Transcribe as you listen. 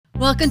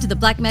Welcome to the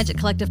Blackmagic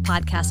Collective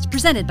podcast,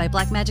 presented by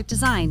Blackmagic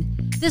Design.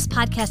 This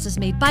podcast is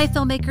made by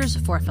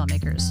filmmakers for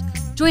filmmakers.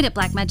 Join at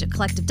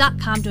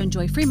blackmagiccollective.com to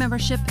enjoy free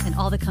membership and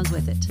all that comes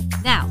with it.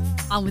 Now,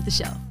 on with the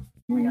show.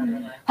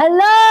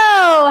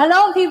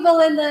 Hello, people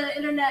in the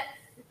internet,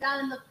 down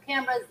in the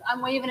cameras.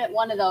 I'm waving at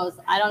one of those.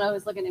 I don't know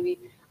who's looking at me.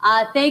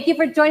 Thank you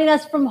for joining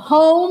us from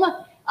home.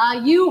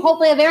 You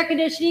hopefully have air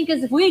conditioning,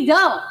 because if we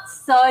don't,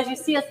 so as you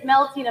see us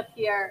melting up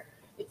here,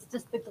 it's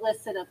just the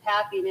glisten of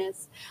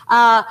happiness.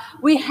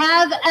 We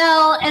have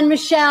Elle and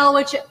Michelle,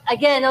 which,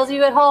 again, those of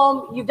you at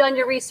home, you've done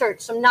your research,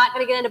 so I'm not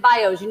going to get into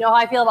bios. You know how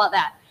I feel about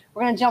that.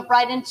 We're going to jump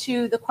right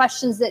into the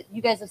questions that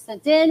you guys have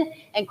sent in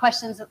and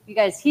questions that you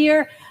guys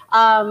hear.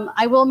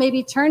 I will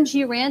maybe turn to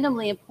you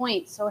randomly and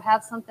point, so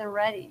have something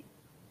ready.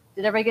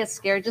 Did everybody get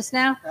scared just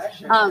now?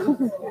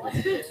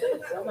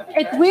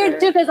 It's weird,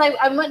 too, because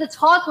I'm wanting to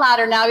talk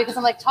louder now because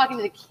I'm like talking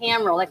to the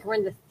camera, like we're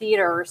in the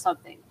theater or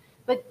something.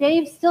 But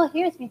Dave still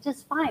hears me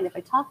just fine if I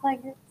talk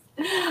like this.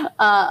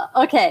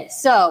 Okay,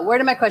 so where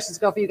do my questions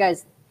go for you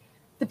guys?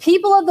 The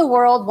people of the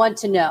world want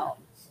to know,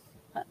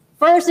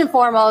 first and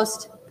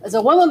foremost, as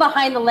a woman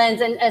behind the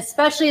lens, and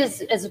especially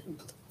as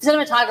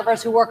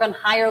cinematographers who work on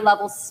higher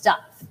level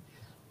stuff,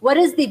 what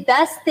is the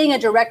best thing a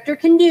director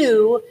can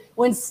do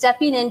when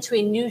stepping into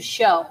a new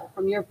show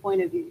from your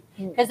point of view?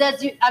 Because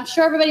I'm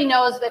sure everybody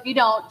knows, but if you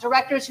don't,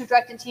 directors who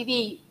direct in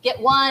TV get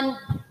one,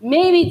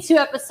 maybe 2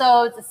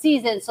 episodes a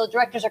season, so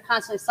directors are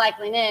constantly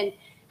cycling in.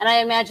 And I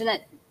imagine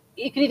that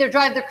it can either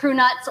drive the crew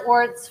nuts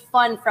or it's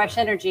fun, fresh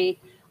energy.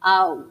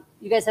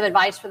 You guys have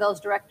advice for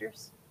those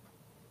directors?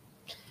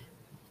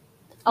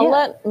 I'll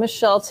let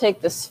Michelle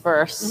take this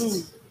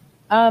first.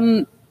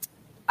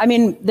 I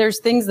mean, there's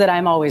things that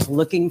I'm always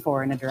looking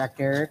for in a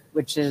director,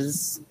 which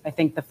is, I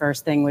think the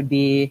first thing would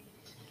be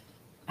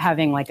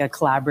having like a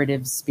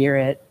collaborative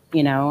spirit.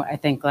 You know, I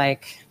think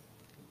like,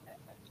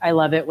 I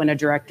love it when a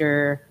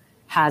director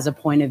has a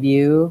point of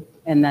view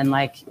and then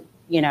like,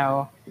 you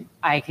know,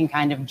 I can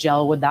kind of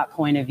gel with that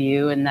point of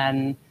view and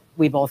then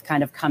we both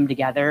kind of come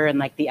together and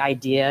like the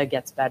idea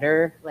gets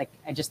better. Like,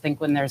 I just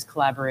think when there's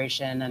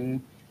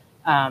collaboration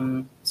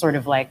and sort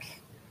of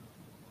like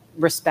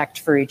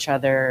respect for each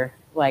other,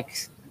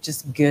 like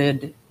just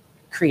good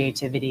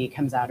creativity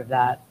comes out of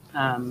that.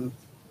 I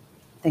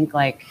think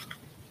like,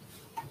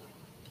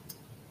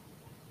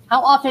 how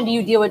often do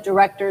you deal with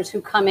directors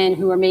who come in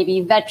who are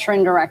maybe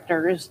veteran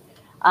directors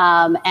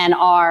and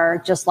are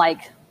just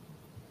like,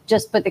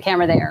 just put the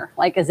camera there?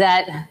 Like, is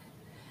that? I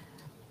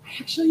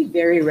actually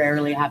very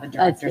rarely have a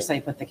director say,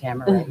 put the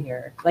camera right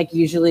here. Like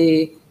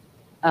usually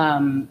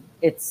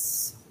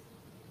it's,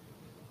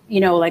 you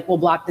know, like we'll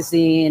block the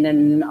scene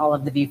and all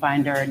of the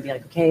viewfinder and be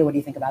like, okay, what do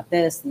you think about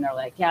this? And they're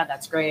like, yeah,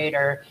 that's great.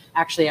 Or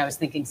actually, I was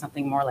thinking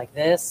something more like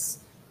this.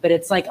 But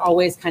it's like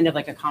always kind of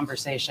like a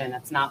conversation.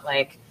 It's not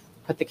like,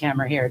 put the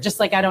camera here. Just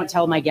like I don't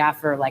tell my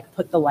gaffer, like,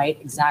 put the light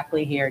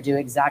exactly here, do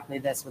exactly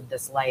this with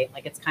this light.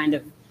 Like it's kind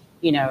of,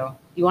 you know,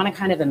 you want to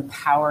kind of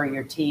empower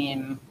your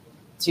team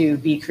to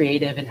be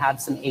creative and have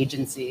some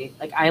agency.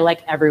 Like I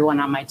like everyone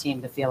on my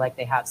team to feel like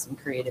they have some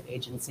creative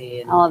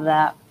agency and all of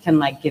that can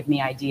like give me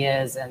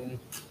ideas. And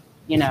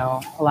you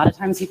know, a lot of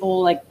times people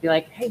will like be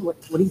like, hey, what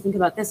do you think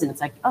about this? And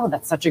it's like, oh,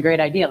 that's such a great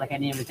idea. Like I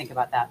didn't even think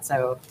about that.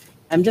 So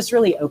I'm just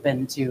really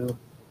open to.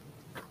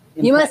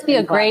 You must be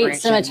a great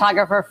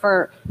cinematographer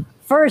for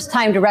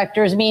first-time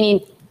directors, meaning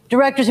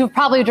directors who've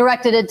probably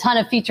directed a ton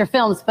of feature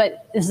films,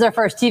 but this is their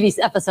first TV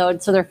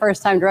episode, so they're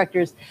first-time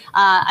directors.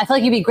 I feel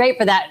like you'd be great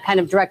for that kind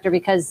of director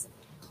because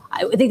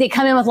I think they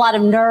come in with a lot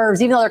of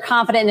nerves, even though they're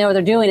confident in what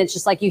they're doing. It's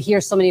just like you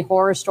hear so many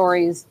horror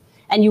stories,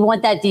 and you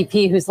want that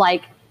DP who's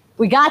like,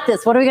 we got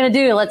this. What are we going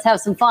to do? Let's have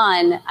some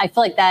fun. I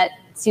feel like that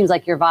seems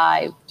like your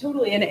vibe.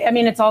 Totally. And I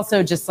mean, it's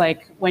also just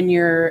like when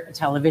you're a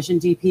television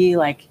DP,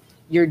 like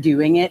you're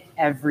doing it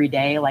every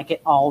day. Like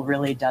it all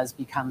really does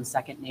become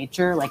second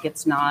nature. Like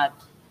it's not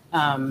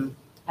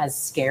as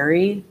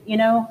scary, you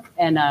know?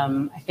 And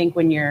I think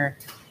when you're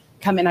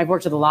coming, I've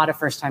worked with a lot of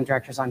first-time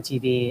directors on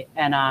TV,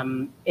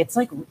 and it's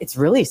like, it's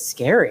really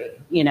scary,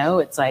 you know?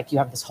 It's like you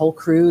have this whole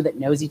crew that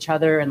knows each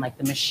other, and like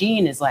the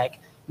machine is like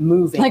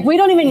moving. Like we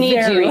don't even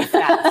need you.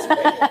 Fast.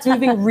 It's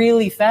moving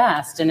really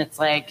fast, and it's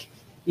like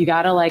you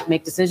gotta like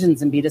make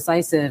decisions and be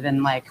decisive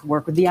and like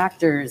work with the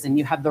actors, and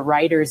you have the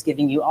writers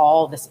giving you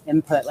all this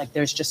input. Like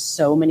there's just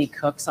so many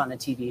cooks on a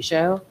TV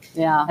show.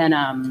 Yeah.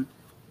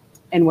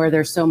 And where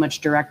there's so much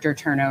director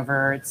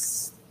turnover,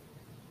 it's,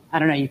 I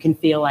don't know, you can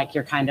feel like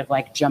you're kind of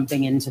like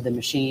jumping into the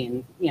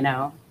machine, you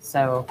know?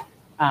 So,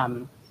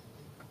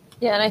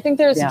 yeah, and I think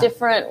there's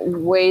different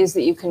ways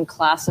that you can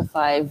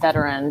classify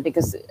veteran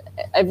because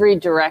every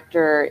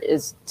director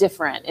is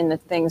different in the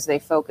things they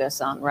focus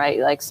on, right?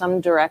 Like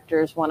some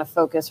directors want to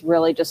focus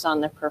really just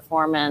on the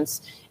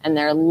performance and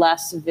they're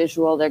less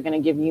visual. They're going to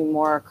give you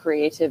more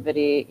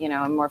creativity, you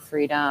know, and more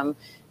freedom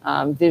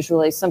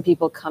visually. Some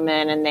people come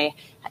in and they,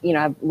 you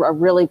know, are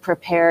really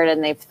prepared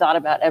and they've thought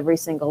about every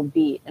single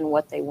beat and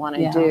what they want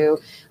to do.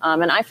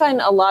 And I find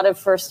a lot of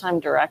first-time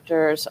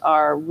directors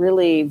are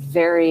really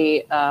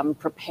very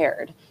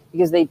prepared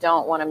because they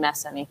don't want to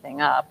mess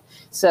anything up.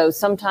 So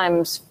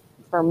sometimes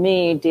for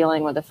me,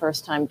 dealing with a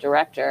first-time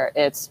director,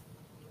 it's,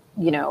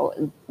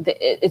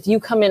 if you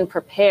come in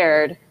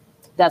prepared,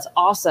 that's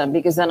awesome,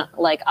 because then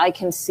like I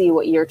can see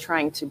what you're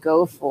trying to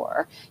go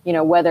for,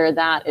 whether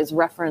that is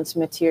reference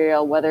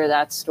material, whether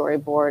that's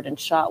storyboard and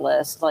shot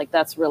list, like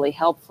that's really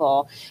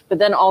helpful. But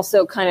then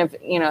also kind of,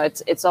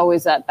 it's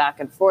always that back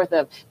and forth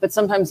but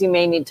sometimes you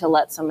may need to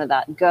let some of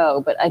that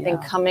go. But I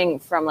think coming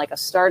from like a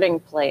starting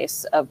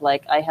place of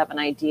like, I have an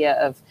idea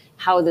of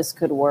how this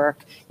could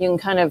work, you can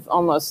kind of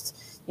almost,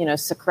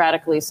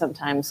 Socratically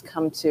sometimes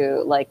come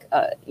to like,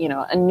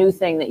 a new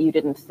thing that you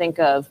didn't think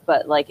of.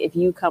 But like if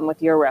you come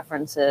with your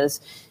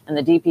references and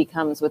the DP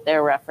comes with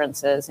their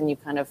references and you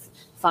kind of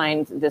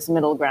find this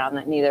middle ground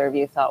that neither of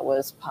you thought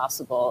was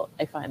possible,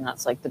 I find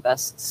that's like the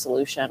best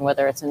solution,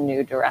 whether it's a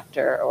new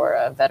director or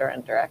a veteran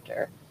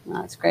director. Oh,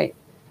 that's great.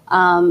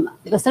 The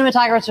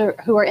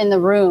cinematographers who are in the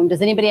room,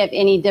 does anybody have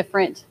any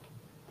different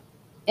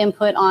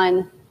input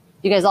on,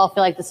 you guys all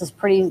feel like this is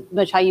pretty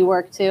much how you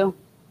work too?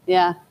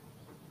 Yeah,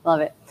 love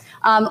it.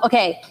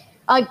 Okay,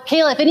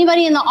 Kayla, if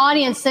anybody in the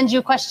audience sends you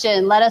a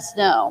question, let us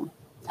know.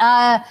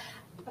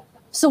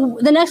 So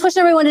the next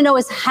question I want to know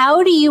is,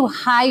 how do you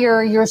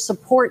hire your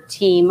support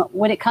team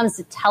when it comes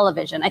to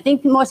television? I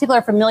think most people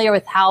are familiar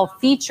with how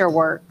feature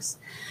works.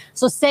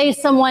 So say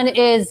someone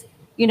is,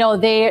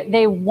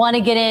 they want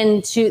to get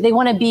into, they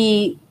want to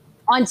be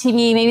on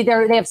TV, maybe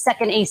they have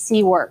second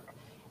AC work.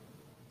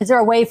 Is there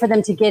a way for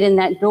them to get in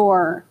that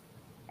door?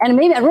 And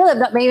maybe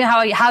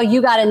how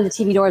you got into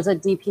TV doors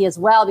at DP as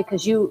well,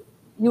 because you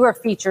were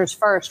features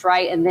first,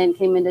 right? And then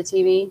came into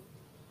TV?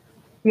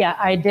 Yeah,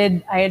 I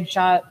did. I had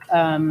shot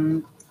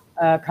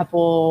a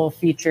couple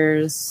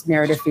features,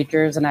 narrative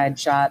features, and I had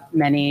shot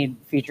many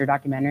feature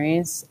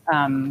documentaries.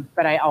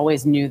 But I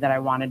always knew that I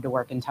wanted to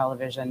work in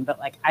television. But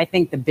like, I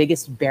think the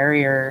biggest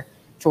barrier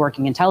to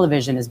working in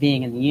television is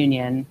being in the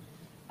union.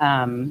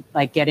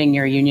 Like getting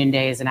your union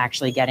days and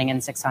actually getting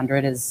in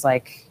 600 is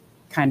like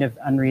kind of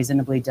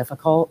unreasonably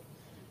difficult.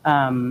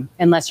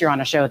 Unless you're on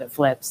a show that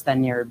flips,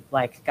 then you're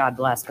like, God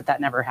bless, but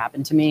that never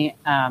happened to me.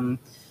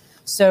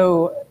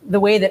 So the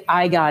way that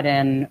I got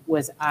in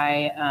was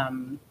I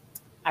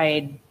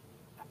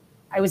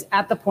was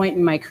at the point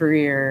in my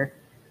career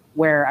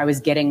where I was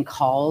getting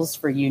calls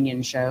for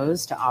union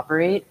shows to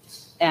operate,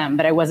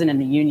 but I wasn't in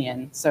the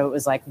union. So it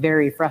was like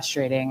very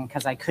frustrating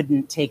because I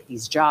couldn't take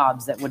these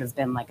jobs that would have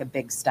been like a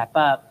big step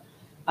up.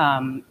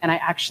 And I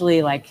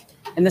actually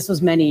and this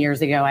was many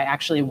years ago, I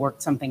actually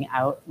worked something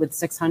out with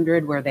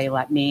 600 where they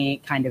let me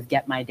kind of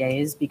get my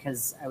days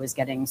because I was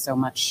getting so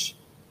much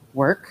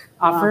work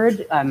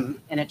offered. And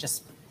it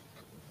just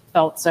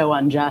felt so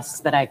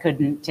unjust that I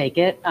couldn't take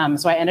it.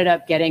 So I ended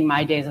up getting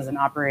my days as an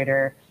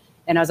operator,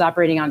 and I was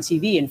operating on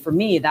TV. And for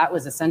me, that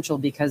was essential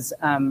because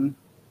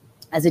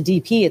as a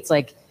DP, it's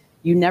like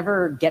you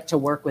never get to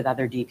work with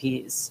other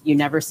DPs. You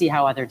never see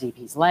how other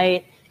DPs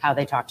light, how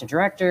they talk to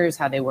directors,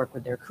 how they work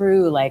with their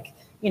crew. Like,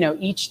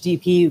 each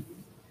DP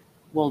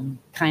will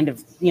kind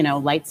of,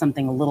 light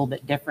something a little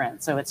bit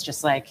different. So it's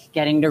just like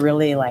getting to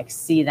really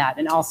see that,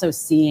 and also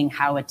seeing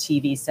how a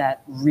TV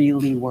set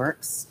really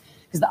works.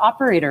 Because the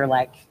operator,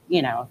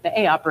 the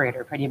A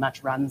operator pretty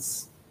much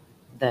runs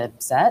the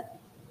set.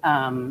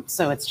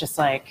 So it's just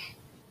like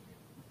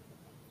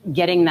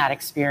getting that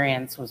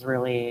experience was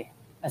really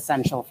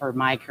essential for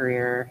my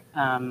career.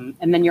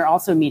 And then you're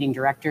also meeting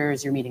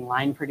directors, you're meeting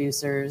line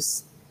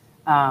producers.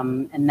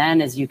 And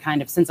then as you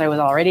since I was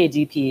already a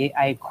DP,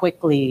 I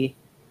quickly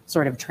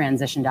sort of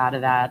transitioned out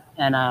of that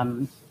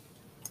and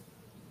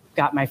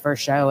got my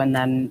first show. And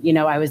then,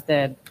 I was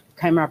the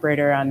camera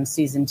operator on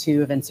season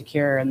 2 of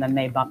Insecure, and then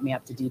they bumped me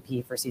up to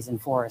DP for season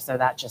 4. So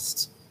that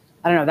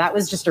that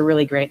was just a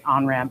really great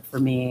on-ramp for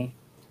me.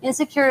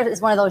 Insecure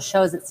is one of those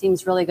shows that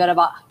seems really good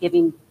about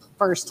giving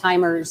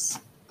first-timers,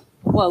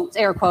 quotes,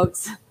 air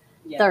quotes,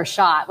 their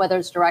shot, whether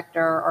it's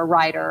director or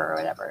writer or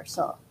whatever.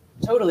 So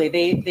totally.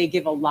 They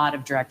give a lot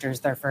of directors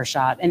their first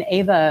shot. And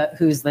Ava,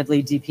 who's the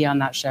lead DP on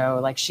that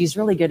show, she's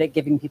really good at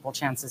giving people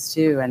chances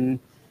too. And,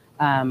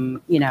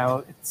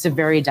 it's a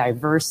very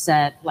diverse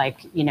set.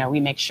 We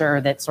make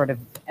sure that sort of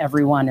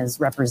everyone is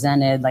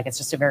represented. It's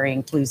just a very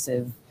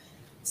inclusive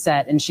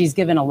set. And she's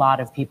given a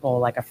lot of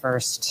people a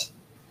first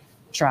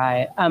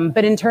try.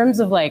 But in terms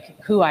of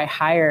who I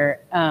hire,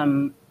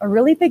 a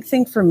really big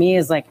thing for me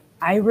is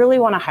I really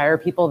want to hire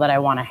people that I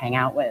want to hang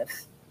out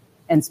with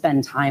and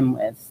spend time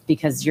with,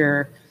 because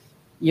you're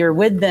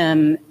with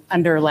them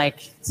under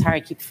sorry, I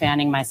keep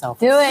fanning myself.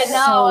 Do it.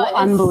 No, so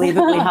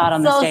unbelievably hot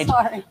on the stage.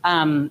 Sorry.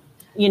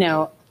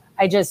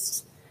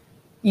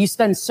 You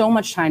spend so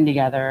much time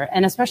together,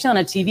 and especially on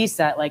a TV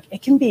set,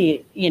 it can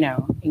be,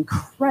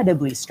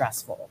 incredibly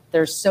stressful.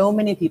 There's so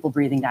many people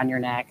breathing down your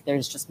neck.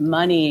 There's just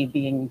money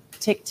being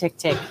tick, tick,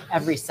 tick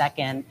every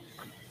second.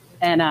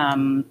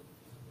 And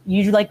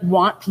you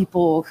want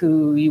people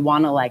who you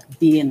want to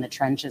be in the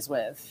trenches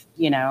with,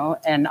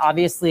 and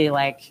obviously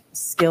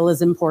skill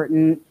is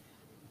important.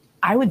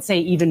 I would say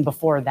even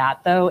before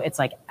that though, it's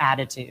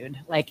attitude.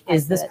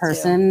 Is this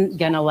person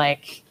gonna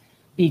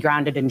be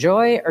grounded in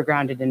joy or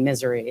grounded in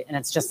misery. And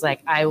it's just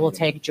like, I will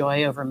take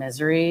joy over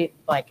misery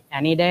like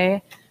any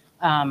day.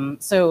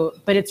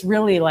 But it's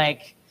really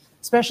like,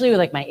 especially with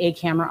like my A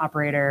camera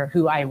operator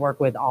who I work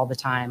with all the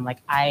time. Like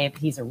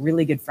he's a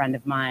really good friend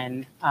of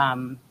mine.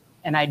 And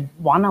I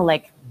want to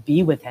like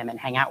be with him and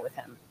hang out with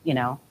him, you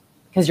know,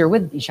 because you're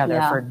with each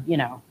other for, you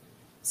know,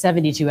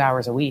 72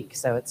 hours a week.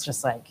 So it's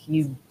just like,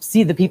 you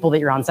see the people that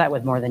you're on set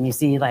with more than you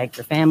see like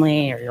your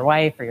family or your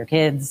wife or your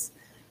kids,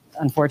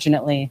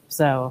 unfortunately.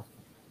 So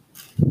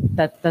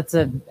that's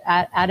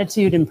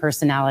attitude and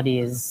personality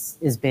is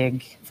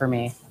big for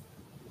me.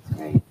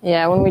 Right.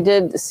 Yeah, when we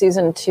did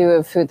season 2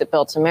 of Food That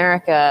Built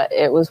America,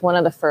 it was one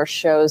of the first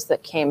shows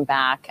that came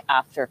back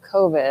after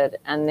COVID,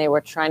 and they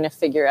were trying to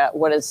figure out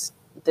what does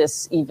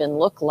this even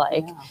look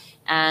like. Yeah.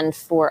 And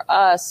for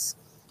us,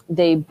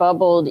 they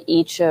bubbled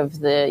each of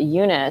the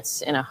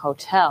units in a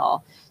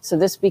hotel. So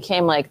this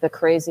became like the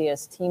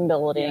craziest team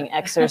building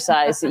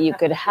exercise that you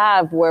could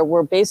have, where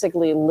we're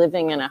basically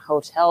living in a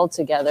hotel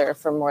together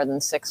for more than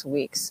 6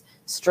 weeks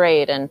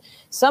straight. And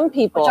some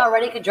people, which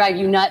already could drive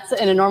you nuts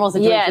in a normal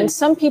situation. Yeah, and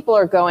some people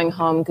are going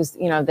home because,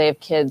 you know, they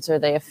have kids or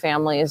they have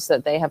families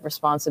that they have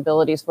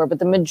responsibilities for, but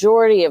the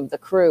majority of the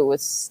crew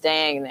was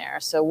staying there.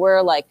 So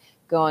we're like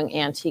going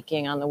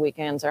antiquing on the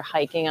weekends or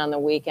hiking on the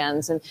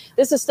weekends. And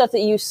this is stuff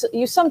that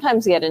you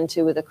sometimes get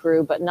into with a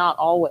crew, but not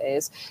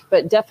always.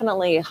 But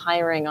definitely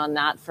hiring on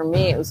that, for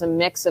me, it was a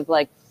mix of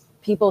like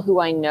people who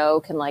I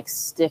know can like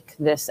stick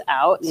this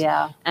out.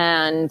 Yeah.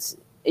 And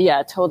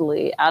yeah,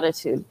 totally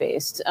attitude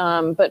based.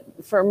 But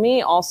for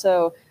me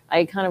also,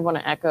 I kind of want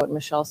to echo what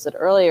Michelle said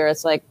earlier.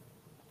 It's like,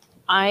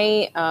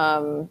 I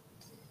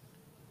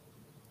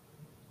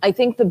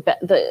think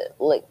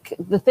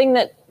the thing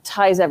that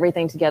ties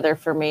everything together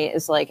for me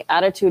is like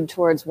attitude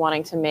towards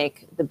wanting to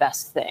make the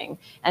best thing.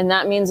 And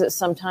that means that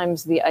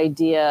sometimes the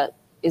idea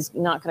is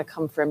not going to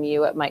come from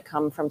you. It might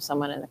come from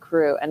someone in the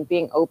crew, and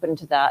being open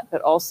to that,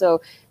 but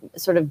also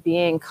sort of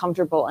being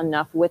comfortable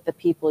enough with the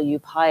people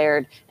you've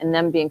hired and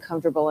them being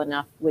comfortable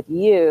enough with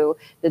you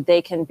that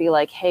they can be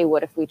like, hey,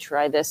 what if we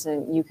try this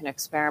and you can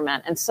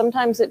experiment? And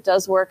sometimes it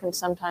does work and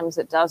sometimes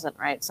it doesn't,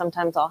 right?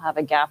 Sometimes I'll have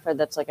a gaffer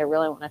that's like, I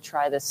really want to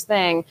try this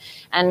thing.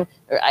 And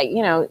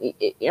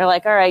you're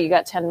like, all right, you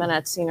got 10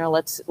 minutes,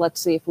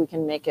 let's see if we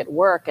can make it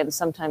work. And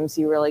sometimes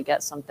you really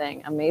get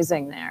something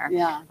amazing there.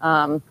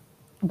 Yeah.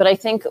 But I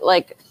think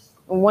like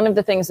one of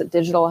the things that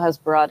digital has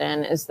brought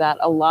in is that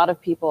a lot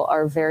of people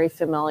are very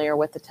familiar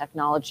with the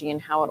technology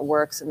and how it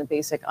works and the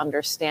basic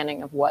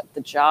understanding of what the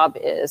job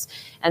is.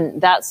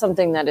 And that's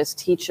something that is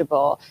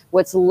teachable.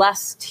 What's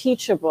less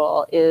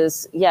teachable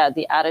is,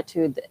 the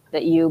attitude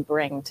that you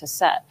bring to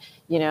set.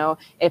 You know,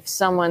 if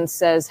someone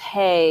says,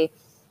 hey,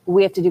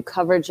 we have to do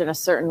coverage in a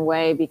certain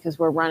way because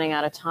we're running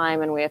out of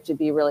time and we have to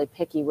be really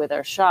picky with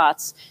our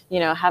shots,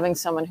 having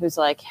someone who's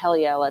like, hell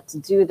yeah, let's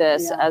do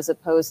this, as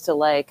opposed to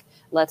like,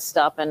 let's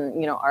stop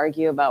and,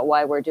 argue about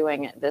why we're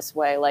doing it this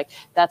way. Like,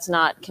 that's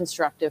not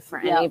constructive for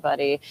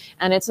anybody.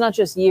 And it's not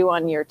just you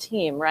on your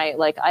team, right?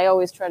 Like, I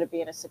always try to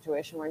be in a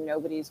situation where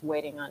nobody's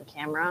waiting on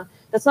camera.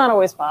 That's not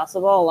always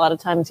possible. A lot of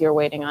times you're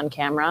waiting on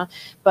camera,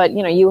 but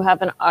you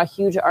have a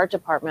huge art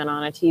department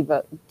on a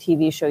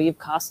TV show. You have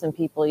costume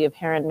people, you have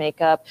hair and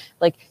makeup.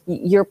 Like,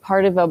 you're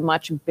part of a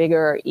much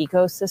bigger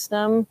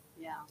ecosystem.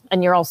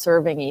 And you're all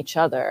serving each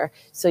other.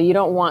 So you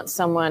don't want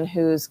someone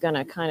who's going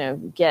to kind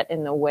of get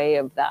in the way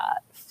of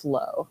that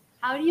flow.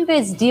 How do you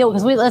guys deal?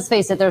 Because let's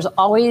face it, there's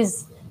often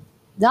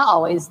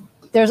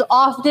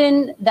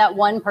that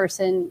one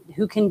person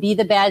who can be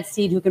the bad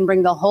seed, who can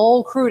bring the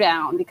whole crew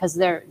down because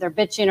they're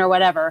bitching or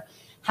whatever.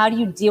 How do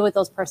you deal with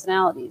those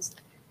personalities?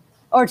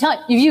 Or if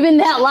you've been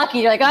that lucky,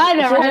 you're like, I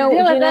never had to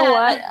deal with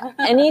that.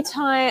 What?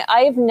 Anytime,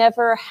 I've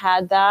never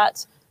had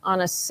that on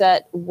a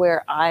set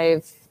where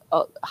I've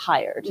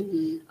hired.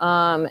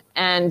 Mm-hmm.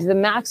 And the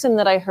maxim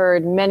that I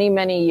heard many,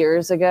 many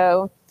years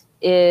ago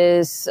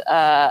is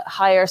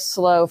hire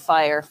slow,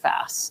 fire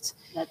fast.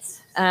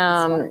 That's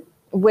smart.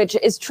 Which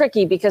is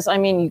tricky because,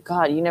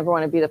 God, you never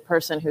want to be the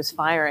person who's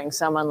firing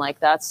someone.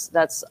 Like, that's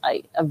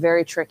a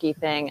very tricky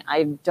thing.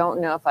 I don't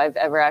know if I've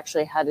ever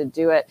actually had to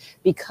do it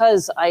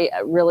because I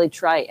really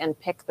try and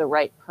pick the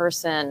right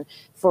person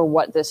for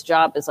what this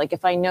job is. Like,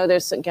 if I know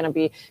there's going to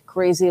be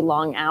crazy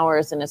long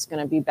hours and it's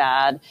going to be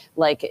bad,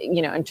 like,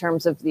 in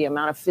terms of the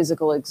amount of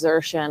physical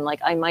exertion,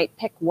 like, I might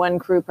pick one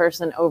crew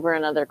person over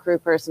another crew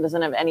person. It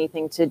doesn't have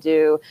anything to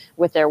do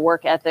with their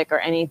work ethic or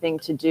anything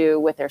to do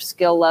with their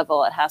skill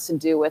level. It has to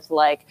do with,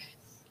 like,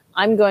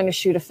 I'm going to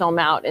shoot a film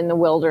out in the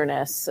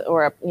wilderness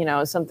or,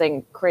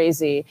 something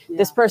crazy. Yeah.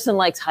 This person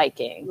likes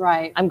hiking.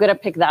 Right. I'm going to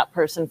pick that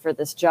person for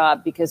this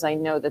job because I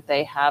know that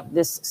they have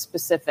this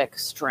specific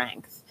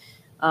strength.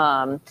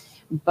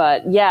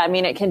 But yeah,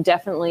 it can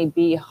definitely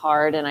be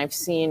hard. And I've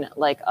seen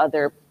like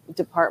other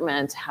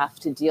departments have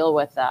to deal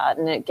with that.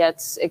 And it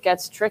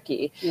gets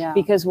tricky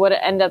because what it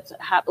ends up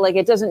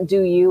it doesn't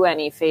do you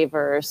any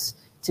favors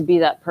to be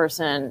that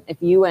person if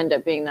you end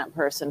up being that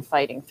person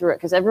fighting through it,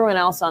 because everyone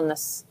else on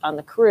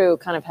the crew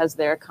kind of has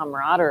their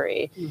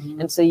camaraderie.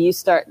 And so you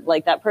start,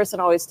 like, that person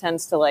always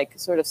tends to like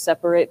sort of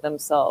separate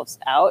themselves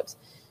out,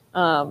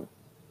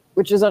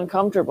 which is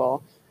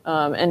uncomfortable.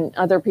 And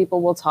other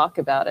people will talk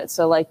about it.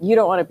 So like, you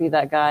don't want to be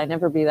that guy,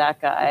 never be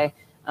that guy.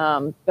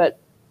 But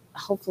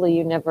hopefully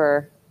you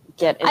never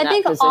get in that position.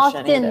 I think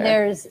often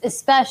there's,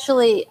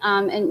 especially,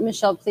 and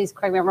Michelle, please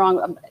correct me if I'm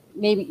wrong,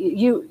 maybe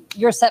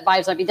your set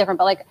vibes might be different,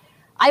 but like,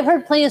 I've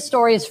heard plenty of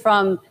stories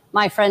from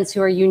my friends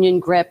who are union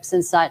grips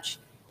and such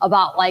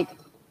about like,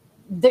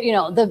 the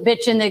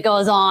bitching that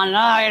goes on.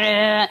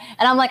 And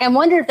I'm like, I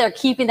wonder if they're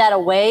keeping that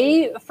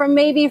away from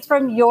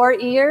your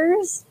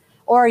ears,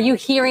 or are you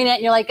hearing it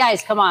and you're like,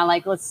 guys, come on,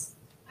 like, let's.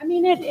 I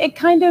mean, it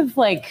kind of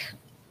like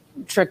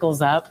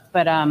trickles up,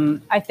 but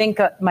I think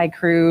my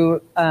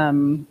crew,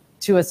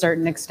 to a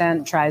certain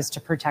extent, tries to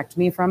protect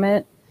me from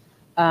it.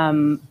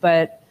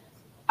 But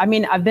I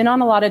mean, I've been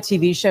on a lot of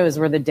TV shows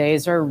where the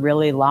days are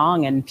really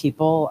long and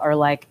people are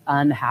like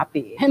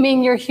unhappy. I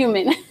mean, you're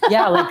human.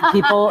 Yeah, like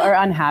people are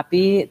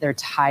unhappy. They're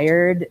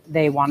tired.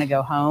 They want to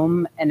go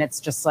home. And it's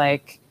just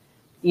like,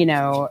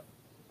 if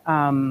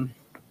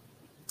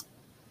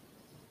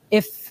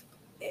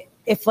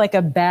like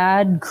a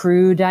bad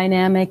crew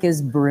dynamic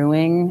is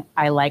brewing,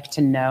 I like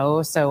to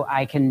know so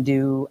I can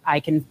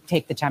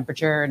take the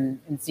temperature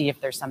and see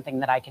if there's something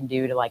that I can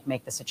do to like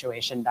make the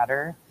situation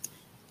better.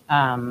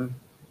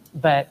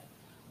 But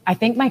I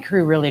think my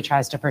crew really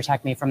tries to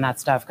protect me from that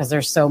stuff because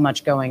there's so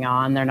much going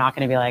on. They're not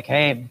going to be like,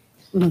 hey,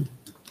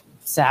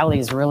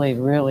 Sally's really,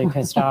 really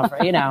pissed off,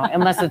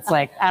 unless it's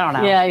like, I don't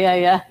know.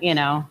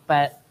 Yeah.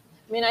 But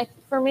I mean,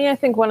 for me, I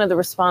think one of the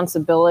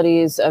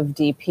responsibilities of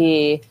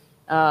DP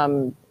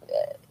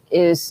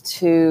is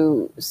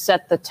to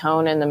set the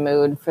tone and the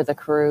mood for the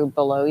crew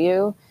below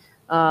you.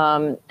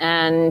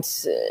 And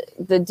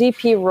the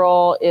DP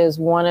role is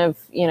one of,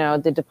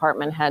 the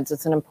department heads.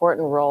 It's an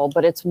important role,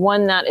 but it's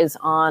one that is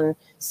on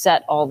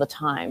set all the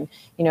time.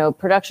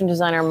 Production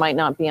designer might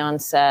not be on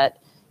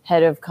set,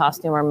 head of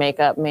costume or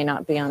makeup may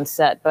not be on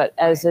set, but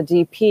as a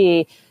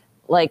DP,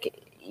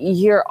 like,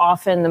 you're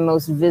often the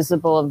most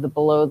visible of the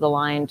below the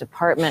line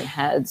department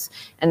heads.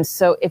 And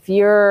so if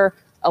you're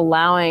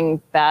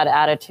allowing bad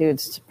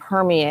attitudes to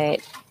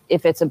permeate,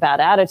 if it's a bad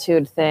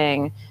attitude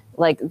thing,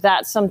 like,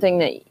 that's something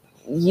that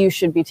you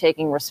should be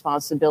taking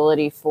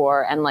responsibility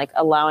for and like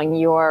allowing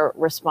your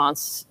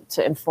response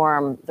to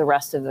inform the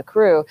rest of the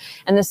crew.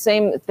 And the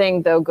same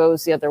thing though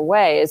goes the other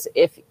way, is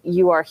if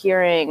you are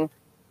hearing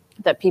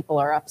that people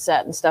are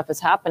upset and stuff is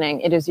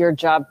happening, it is your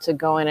job to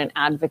go in and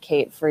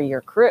advocate for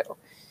your crew.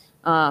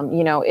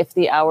 If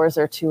the hours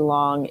are too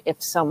long,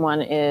 if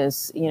someone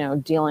is,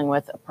 dealing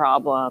with a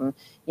problem,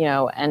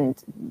 and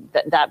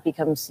that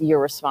becomes your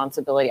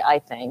responsibility, I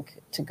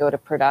think, to go to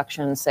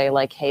production and say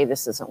like, hey,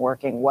 this isn't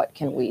working. What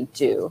can we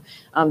do?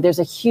 There's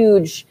a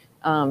huge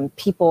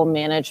people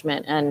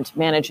management and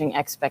managing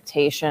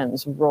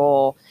expectations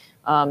role.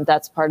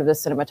 That's part of the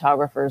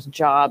cinematographer's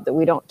job that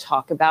we don't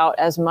talk about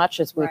as much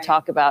as we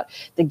talk about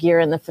the gear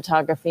and the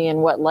photography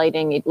and what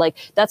lighting, like,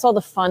 that's all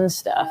the fun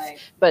stuff.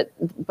 Right.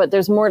 But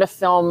there's more to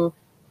film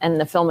and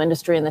the film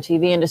industry and the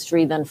TV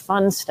industry than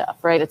fun stuff,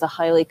 right? It's a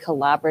highly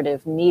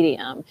collaborative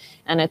medium,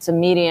 and it's a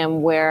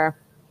medium where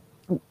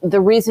the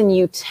reason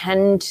you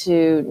tend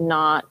to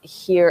not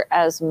hear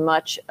as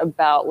much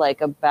about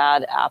like a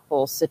bad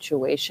apple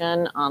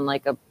situation on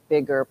like a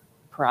bigger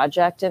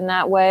project in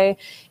that way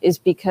is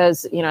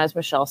because, as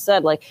Michelle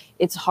said, like,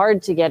 it's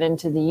hard to get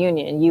into the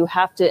union. You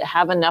have to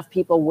have enough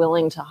people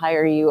willing to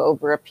hire you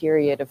over a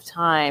period of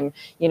time.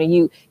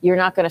 You're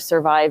not going to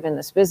survive in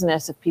this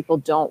business if people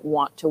don't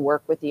want to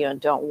work with you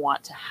and don't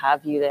want to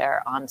have you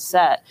there on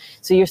set.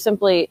 So you're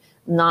simply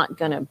not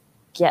going to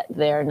get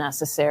there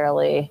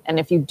necessarily. And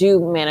if you do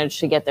manage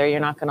to get there, you're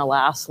not going to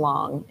last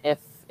long if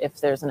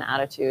there's an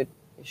attitude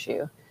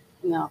issue.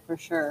 No, for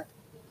sure.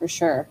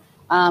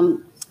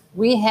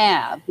 We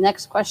have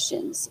next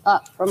questions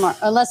up from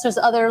unless there's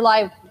other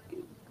live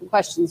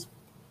questions.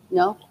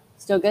 No?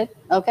 Still good?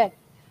 Okay.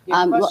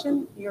 Your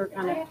question? You're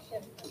kind of...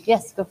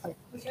 Yes, go for it.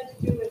 Which had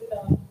to do with,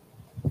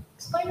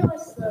 explain to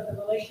us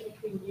the relation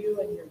between you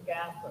and your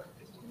gaffer.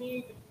 Because to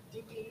me,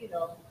 DP,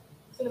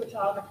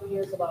 cinematography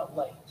is about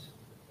light.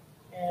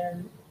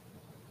 And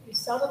it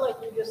sounded like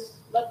you just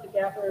let the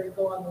gaffer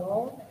go on their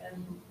own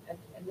and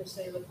just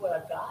say, look what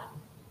I've got.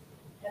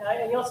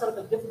 And you also have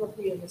the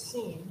difficulty in the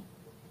scene,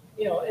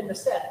 in the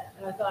set.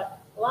 And I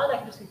thought, a lot of that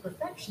could just be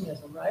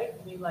perfectionism, right?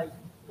 I mean, like,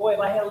 boy, if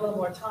I had a little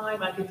more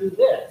time, I could do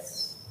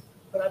this.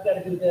 But I've got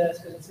to do this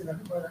because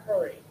we're in a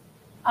hurry.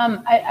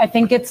 I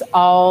think it's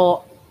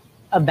all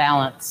a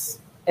balance.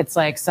 It's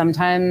like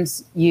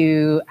sometimes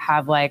you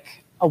have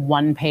like a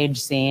 1-page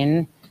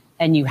scene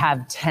and you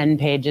have 10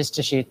 pages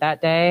to shoot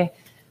that day.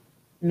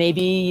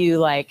 Maybe you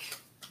like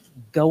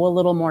go a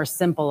little more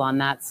simple on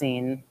that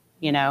scene,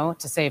 to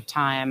save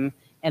time,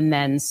 and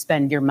then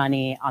spend your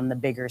money on the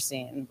bigger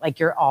scene. Like,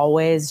 you're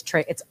always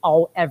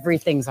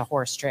everything's a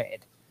horse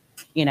trade.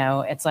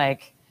 It's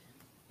like,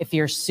 if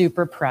you're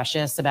super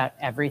precious about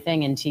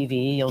everything in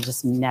TV, you'll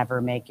just never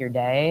make your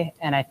day.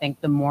 And I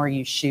think the more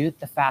you shoot,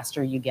 the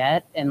faster you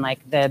get, and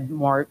like the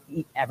more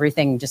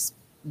everything just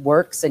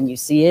works and you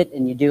see it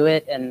and you do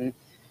it and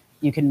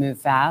you can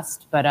move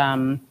fast. But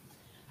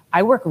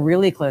I work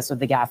really close with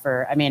the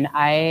gaffer. I mean,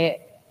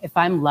 if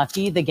I'm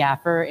lucky, the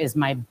gaffer is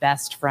my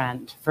best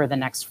friend for the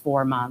next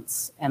 4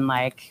 months. And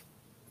like,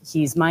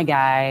 he's my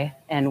guy,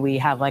 and we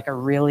have like a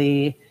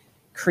really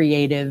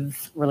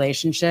creative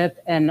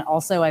relationship. And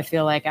also I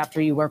feel like after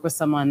you work with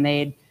someone,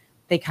 they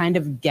kind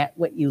of get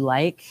what you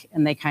like,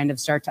 and they kind of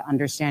start to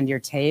understand your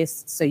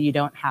tastes. So you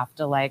don't have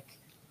to like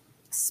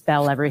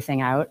spell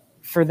everything out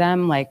for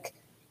them. Like,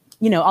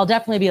 you know, I'll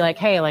definitely be like,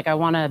 hey, like I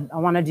want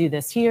to do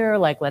this here.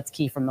 Like, let's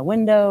key from the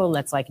window.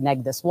 Let's like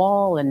neg this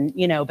wall. And,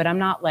 you know, but I'm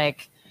not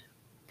like,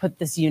 put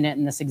this unit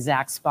in this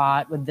exact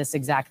spot with this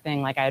exact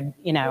thing. Like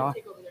you know,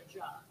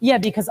 yeah,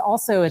 because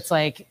also it's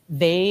like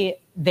they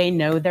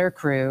know their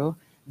crew,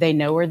 they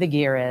know where the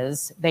gear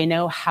is, they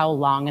know how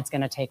long it's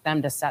going to take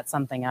them to set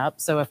something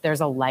up. So if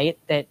there's a light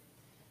that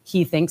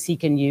he thinks he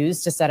can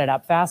use to set it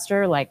up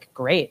faster, like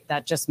great,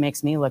 that just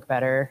makes me look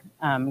better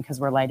because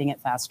we're lighting it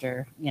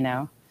faster, you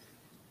know.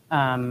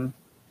 Does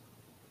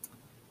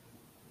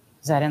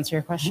that answer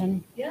your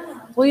question?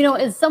 Yeah. Well, you know,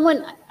 as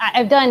someone,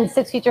 I've done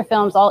 6 feature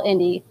films, all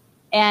indie,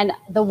 and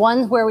the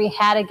ones where we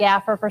had a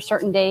gaffer for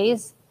certain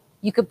days,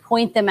 you could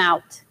point them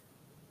out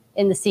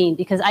in the scene,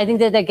 because I think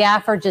that the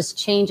gaffer just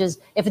changes.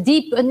 If an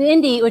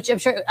indie, which I'm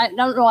sure, I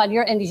don't know on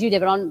your indies you did,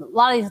 but on a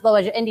lot of these low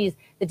budget indies,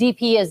 the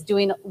DP is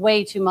doing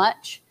way too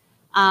much.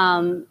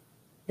 The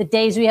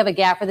days we have a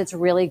gaffer that's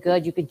really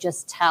good, you could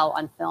just tell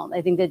on film.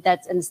 I think and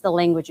it's the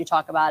language you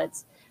talk about.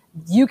 It's,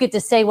 you get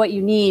to say what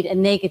you need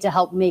and they get to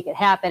help make it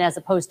happen, as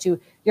opposed to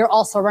you're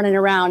also running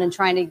around and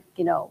trying to,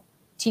 you know,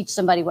 teach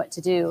somebody what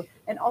to do.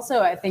 And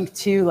also I think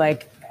too,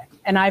 like,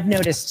 and I've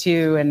noticed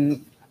too,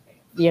 and,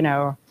 you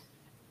know,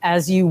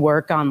 as you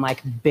work on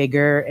like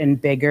bigger and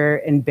bigger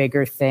and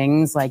bigger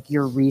things, like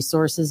your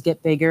resources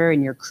get bigger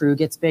and your crew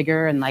gets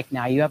bigger. And like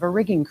now you have a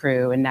rigging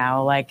crew, and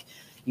now like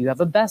you have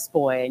a best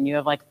boy, and you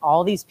have like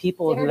all these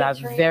people who have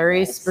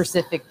very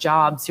specific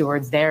jobs who are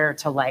there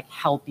to like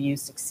help you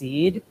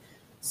succeed.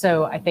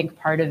 So I think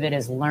part of it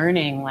is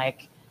learning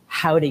like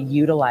how to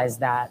utilize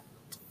that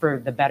for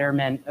the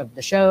betterment of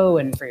the show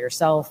and for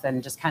yourself,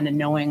 and just kind of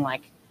knowing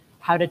like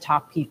how to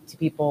talk to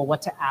people,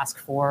 what to ask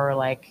for,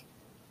 like,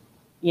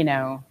 you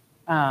know,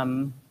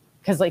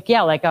 because like,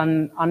 yeah, like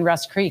on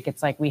Rust Creek,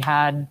 it's like we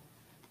had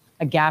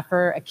a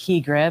gaffer, a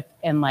key grip,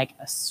 and like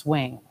a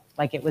swing.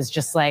 Like it was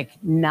just like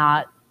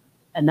not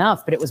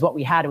enough, but it was what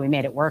we had, and we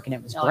made it work, and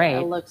it was great.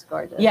 It looks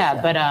gorgeous.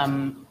 Yeah, but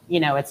you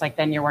know, it's like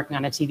then you're working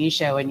on a TV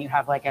show and you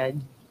have like a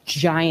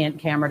giant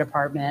camera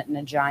department and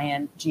a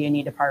giant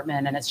G&E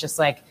department, and it's just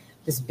like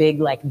this big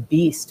like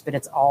beast, but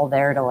it's all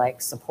there to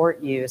like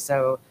support you.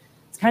 So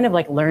it's kind of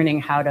like learning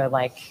how to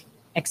like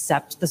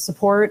accept the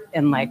support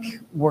and like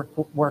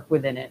work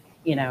within it,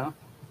 you know?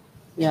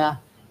 Yeah.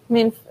 I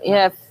mean,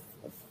 yeah,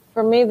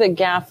 for me, the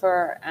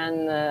gaffer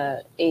and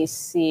the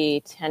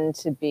AC tend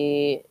to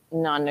be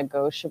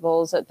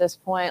non-negotiables at this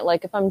point.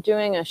 Like if I'm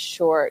doing a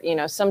short, you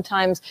know,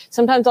 sometimes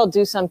I'll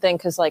do something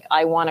because like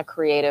I want a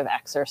creative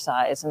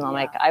exercise, and I'm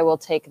like, I will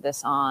take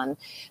this on.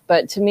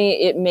 But to me,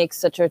 it makes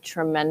such a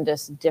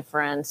tremendous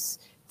difference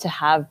to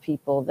have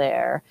people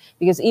there,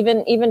 because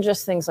even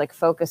just things like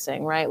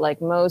focusing, right?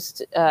 Like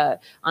most on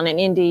an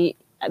indie,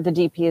 the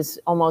DP is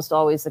almost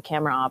always the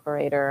camera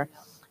operator.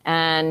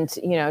 And,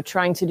 you know,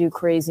 trying to do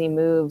crazy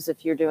moves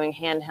if you're doing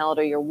handheld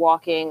or you're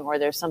walking or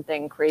there's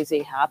something crazy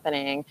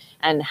happening,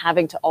 and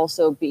having to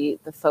also be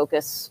the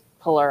focus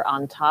puller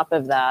on top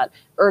of that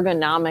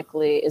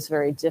ergonomically is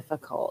very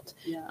difficult.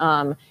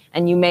 Yeah.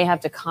 And you may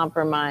have to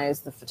compromise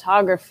the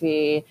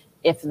photography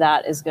if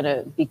that is going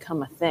to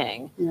become a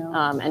thing,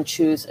 and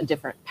choose a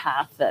different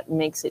path that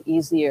makes it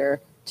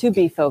easier to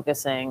be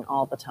focusing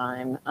all the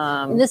time.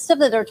 And this stuff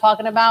that they're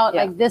talking about,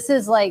 like this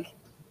is like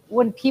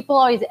when people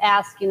always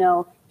ask, you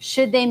know,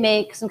 should they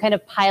make some kind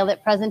of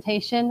pilot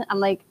presentation?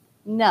 I'm like,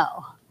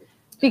 no,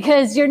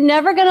 because you're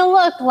never going to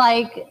look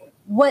like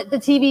what the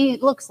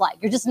TV looks like.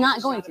 You're just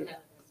not going to.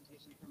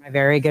 My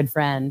very good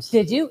friend.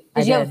 Did you?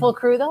 Did you have a full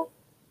crew though?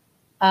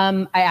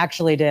 I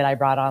actually did. I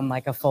brought on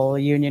like a full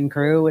union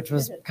crew, which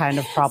was kind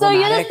of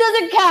problematic. So this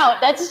doesn't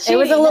count. That's cheating. It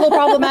was a little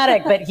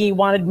problematic, but he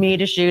wanted me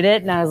to shoot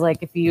it, and I was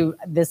like,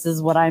 this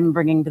is what I'm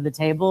bringing to the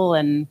table,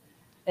 and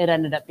it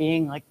ended up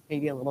being like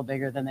maybe a little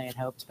bigger than they had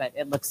hoped, but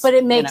it looks. But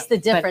it makes the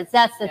difference.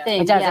 That's the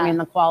thing. It does. I mean,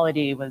 the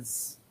quality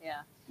was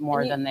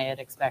more than they had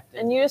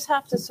expected. And you just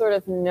have to sort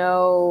of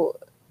know.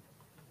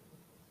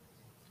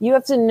 You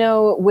have to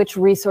know which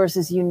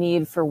resources you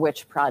need for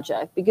which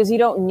project, because you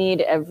don't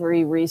need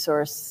every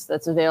resource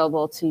that's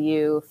available to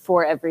you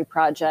for every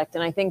project.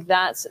 And I think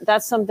that's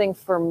something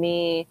for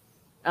me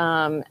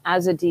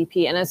as a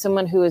DP and as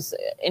someone who is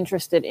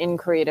interested in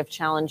creative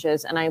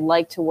challenges, and I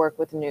like to work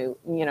with new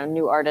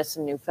artists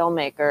and new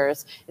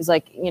filmmakers, is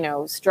like, you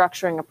know,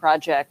 structuring a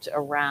project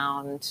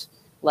around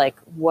like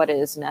what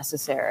is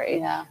necessary.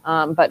 Yeah.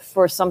 But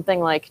for something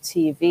like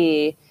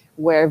TV,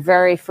 where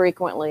very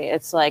frequently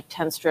it's like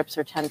 10 strips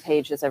or 10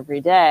 pages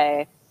every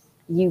day,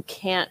 you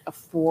can't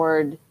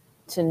afford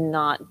to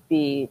not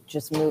be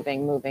just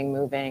moving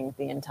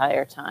the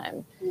entire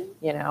time.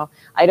 You know,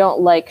 I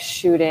don't like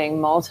shooting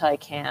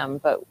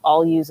multicam, but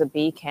I'll use a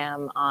B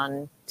cam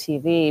on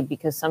TV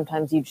because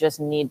sometimes you just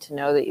need to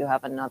know that you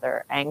have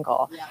another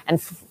angle. Yeah.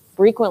 And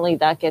frequently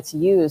that gets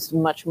used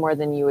much more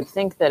than you would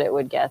think that it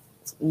would get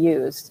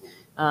used,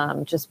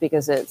 just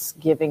because it's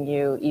giving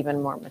you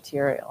even more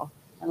material.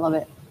 I love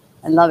it.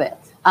 I love it.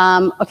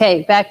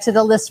 Okay, back to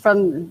the list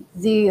from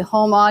the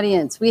home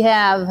audience. We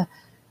have,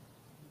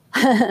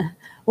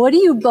 what do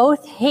you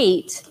both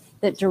hate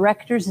that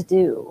directors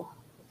do?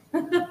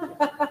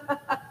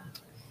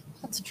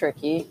 That's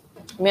tricky.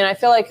 I mean, I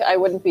feel like I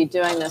wouldn't be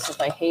doing this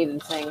if I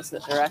hated things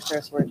that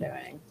directors were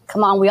doing.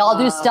 Come on, we all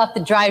do stuff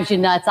that drives you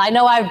nuts. I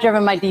know I've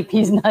driven my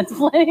DPs nuts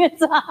plenty of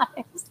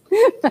times.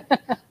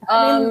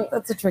 I mean,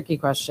 that's a tricky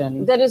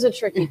question. That is a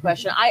tricky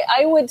question.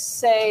 I would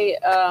say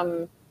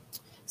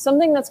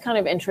something that's kind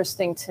of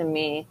interesting to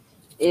me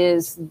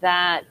is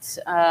that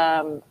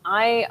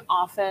I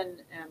often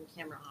am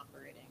camera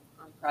operating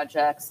on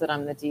projects that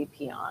I'm the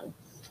DP on.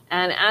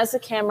 And as a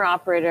camera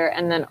operator,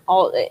 and then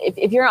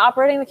if you're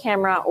operating the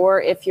camera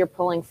or if you're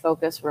pulling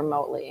focus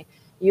remotely,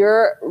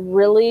 you're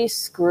really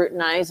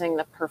scrutinizing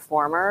the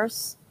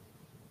performers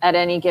at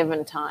any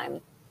given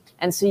time.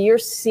 And so you're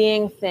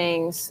seeing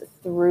things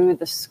through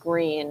the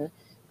screen.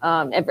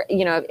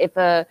 If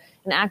an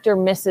actor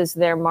misses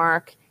their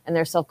mark and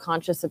they're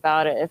self-conscious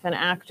about it, if an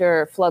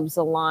actor flubs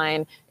a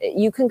line,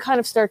 you can kind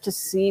of start to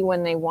see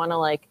when they want to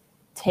like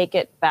take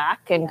it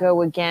back and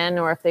go again,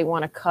 or if they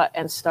want to cut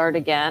and start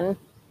again.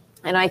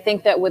 And I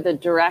think that with a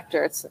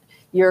director,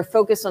 you're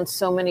focused on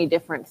so many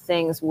different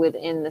things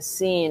within the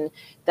scene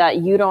that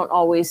you don't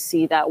always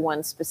see that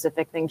one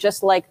specific thing.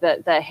 Just like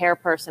the hair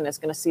person is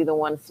going to see the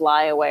one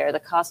fly away, or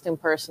the costume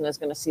person is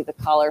going to see the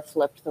collar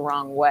flipped the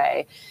wrong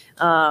way.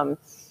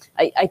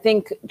 I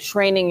think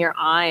training your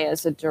eye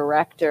as a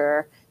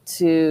director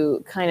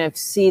to kind of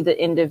see the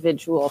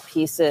individual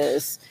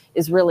pieces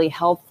is really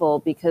helpful,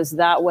 because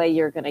that way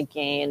you're going to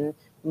gain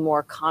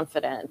more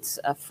confidence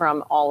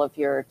from all of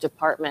your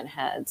department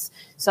heads.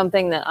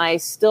 Something that I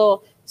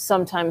still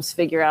sometimes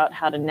figure out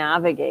how to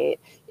navigate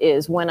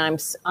is when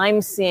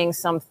I'm seeing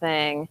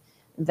something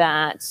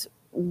that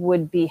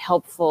would be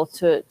helpful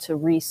to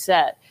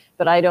reset,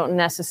 but I don't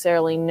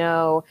necessarily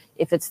know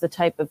if it's the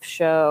type of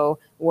show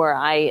where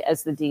I,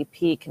 as the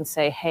DP, can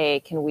say, hey,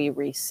 can we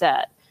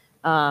reset?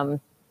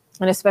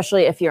 And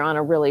especially if you're on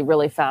a really,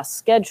 really fast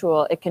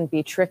schedule, it can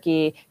be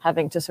tricky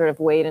having to sort of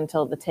wait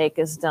until the take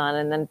is done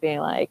and then being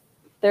like,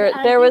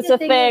 there was a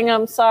thing,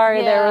 I'm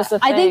sorry, there was a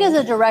thing. I think as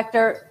a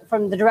director,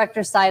 from the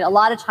director's side, a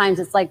lot of times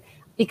it's like,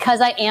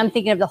 because I am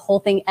thinking of the whole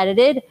thing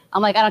edited,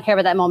 I'm like, I don't care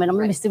about that moment. I'm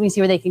going to see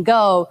where they can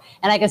go.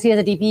 And I can see as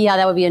a DP how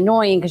that would be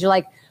annoying, because you're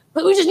like,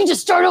 but we just need to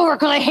start over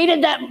because I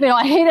hated that,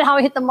 I hated how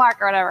I hit the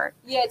mark or whatever.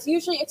 Yeah, it's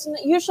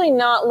usually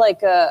not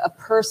like a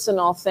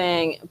personal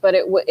thing, but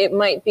it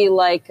might be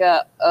like,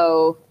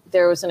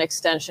 there was an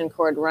extension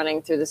cord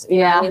running through this.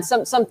 Yeah. I mean,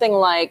 something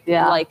like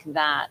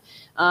that.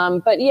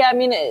 But yeah, I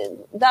mean,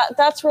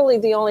 that's really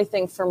the only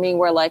thing for me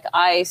where like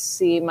I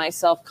see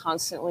myself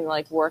constantly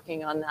like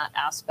working on that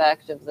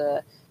aspect of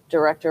the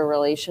director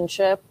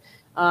relationship.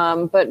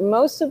 But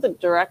most of the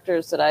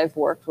directors that I've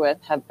worked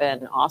with have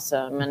been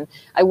awesome. And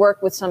I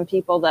work with some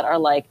people that are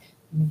like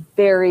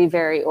very,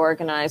 very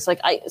organized.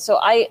 Like I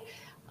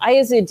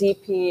as a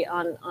DP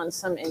on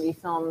some indie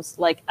films,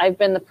 like I've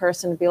been the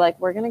person to be like,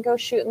 we're going to go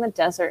shoot in the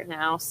desert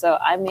now. So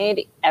I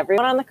made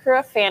everyone on the crew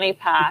a fanny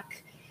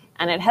pack,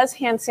 and it has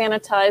hand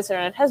sanitizer,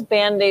 and it has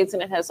Band-Aids,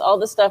 and it has all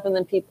this stuff. And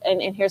then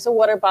and here's a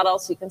water bottle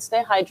so you can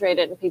stay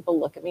hydrated. And people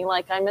look at me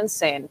like I'm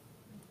insane.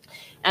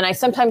 And I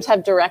sometimes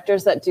have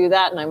directors that do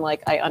that. And I'm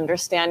like, I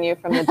understand you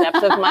from the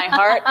depth of my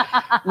heart.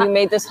 You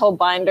made this whole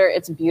binder.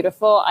 It's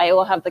beautiful. I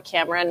will have the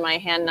camera in my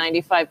hand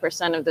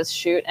 95% of this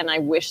shoot. And I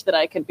wish that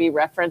I could be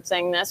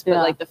referencing this. But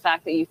like the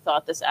fact that you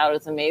thought this out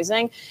is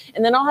amazing.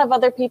 And then I'll have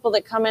other people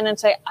that come in and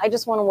say, I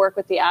just want to work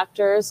with the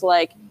actors.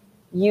 Like,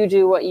 you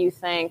do what you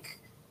think,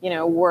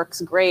 works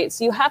great.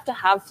 So you have to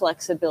have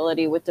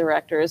flexibility with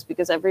directors,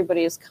 because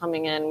everybody is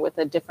coming in with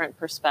a different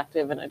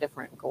perspective and a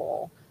different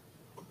goal.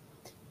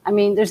 I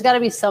mean, there's got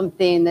to be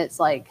something that's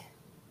like,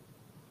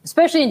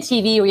 especially in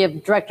TV where you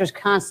have directors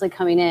constantly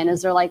coming in,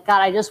 is they're like,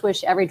 God, I just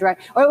wish every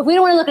director, or if we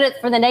don't want to look at it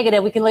from the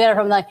negative, we can look at it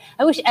from like,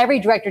 I wish every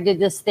director did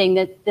this thing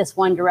that this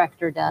one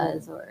director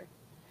does. Or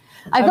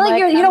I feel like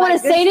you don't want to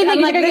say anything because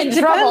you're going to get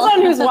in trouble. Depends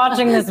on who's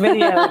watching this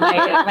video.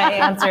 My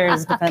answer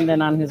is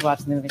dependent on who's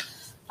watching the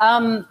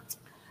video.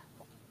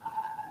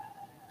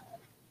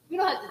 You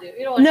don't have to do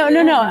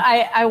it. No.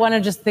 I want to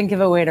just think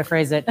of a way to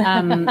phrase it.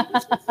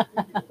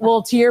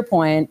 Well, to your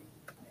point,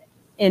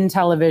 in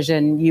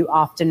television, you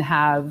often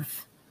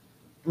have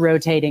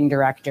rotating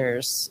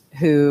directors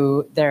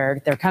who they're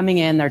coming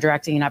in, they're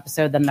directing an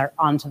episode, then they're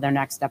on to their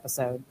next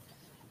episode.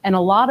 And a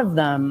lot of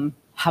them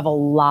have a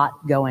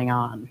lot going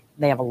on.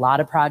 They have a lot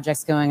of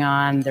projects going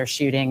on. They're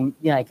shooting,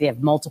 they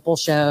have multiple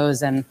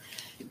shows. And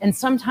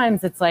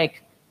sometimes it's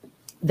like,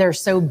 they're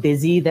so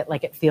busy that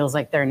like it feels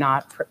like they're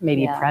not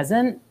maybe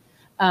present.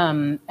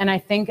 And I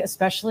think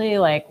especially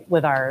like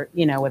with our,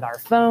 you know, with our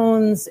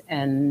phones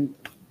and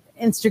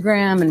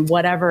Instagram and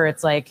whatever,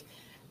 it's like,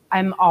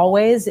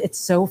 it's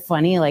so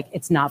funny. Like,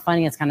 it's not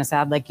funny. It's kind of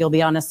sad. Like, you'll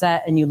be on a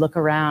set and you look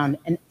around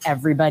and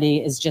everybody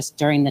is just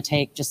during the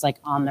take, just like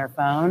on their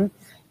phone.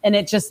 And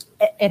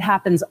it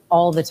happens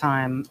all the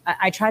time.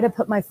 I try to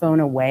put my phone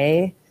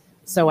away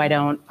so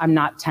I'm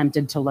not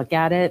tempted to look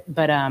at it,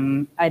 but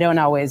I'm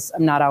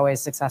not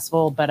always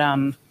successful. But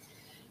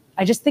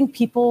I just think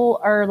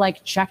people are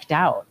like checked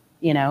out,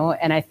 you know?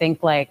 And I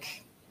think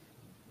like,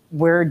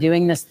 we're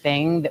doing this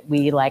thing that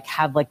we like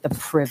have like the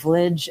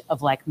privilege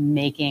of like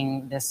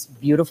making this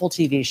beautiful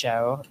TV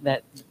show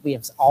that we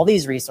have all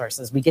these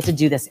resources. We get to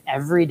do this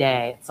every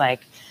day. It's like,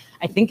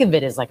 I think of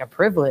it as like a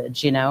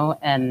privilege, you know?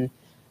 And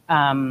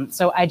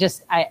so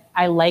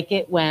I like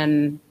it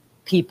when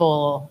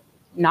people,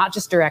 not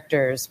just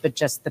directors, but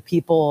just the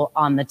people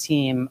on the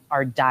team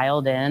are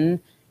dialed in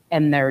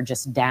and they're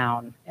just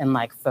down and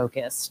like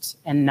focused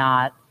and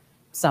not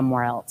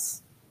somewhere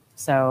else.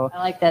 So I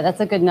like that. That's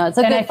a good note. It's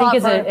a good I think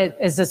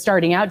as a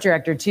starting out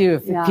director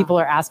too, if people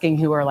are asking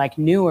who are like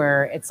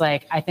newer, it's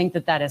like, I think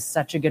that is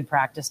such a good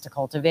practice to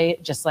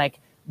cultivate, just like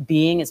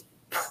being as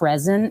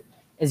present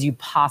as you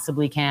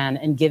possibly can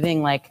and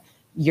giving like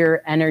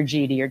your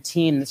energy to your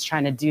team that's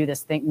trying to do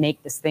this thing,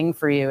 make this thing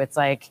for you. It's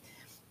like,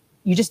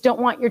 you just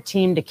don't want your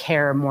team to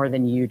care more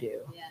than you do.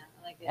 Yeah,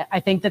 I like it. I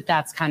think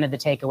that's kind of the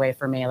takeaway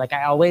for me. Like,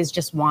 I always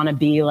just want to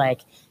be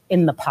like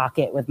in the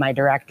pocket with my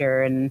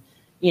director, and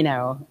you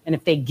know, and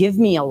if they give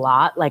me a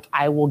lot, like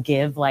I will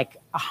give like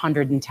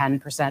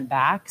 110%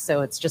 back.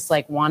 So it's just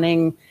like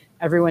wanting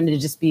everyone to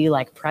just be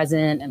like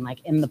present and like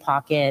in the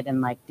pocket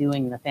and like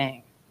doing the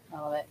thing. I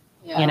love it.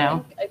 Yeah, you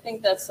know, I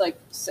think that's like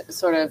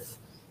sort of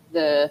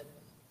the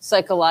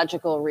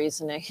psychological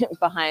reasoning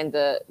behind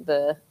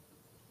the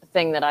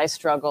thing that I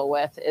struggle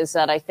with, is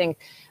that I think,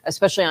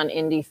 especially on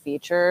indie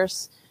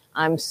features,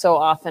 I'm so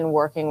often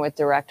working with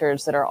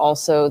directors that are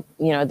also,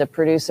 you know, the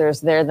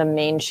producers. They're the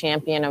main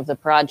champion of the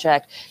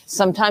project.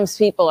 Sometimes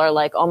people are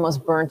like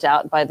almost burnt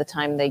out by the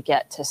time they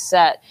get to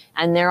set,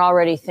 and they're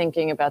already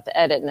thinking about the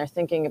edit, and they're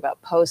thinking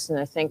about post, and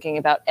they're thinking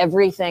about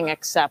everything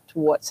except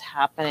what's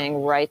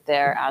happening right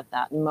there at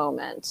that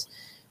moment.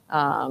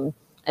 And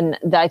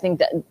I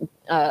think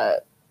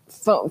that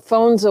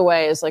phones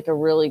away is like a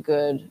really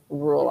good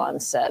rule on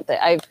set.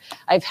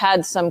 I've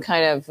had some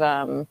kind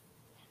of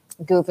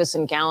Goofus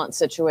and Gallant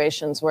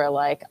situations where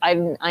like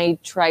I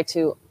try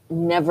to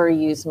never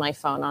use my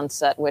phone on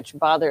set, which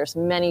bothers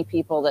many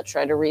people that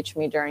try to reach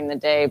me during the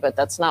day, but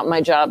that's not my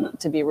job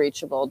to be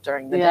reachable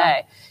during the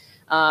day.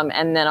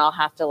 And then I'll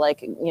have to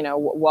like, you know,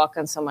 walk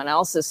on someone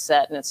else's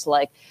set, and it's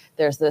like,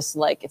 there's this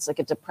like, it's like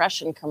a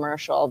depression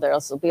commercial. There'll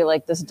be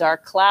like this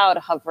dark cloud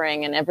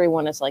hovering and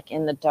everyone is like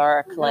in the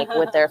dark, like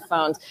with their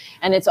phones.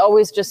 And it's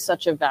always just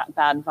such a bad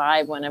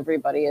vibe when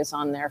everybody is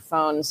on their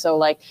phone. So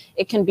like,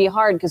 it can be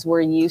hard because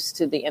we're used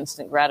to the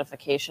instant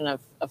gratification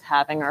of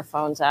having our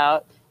phones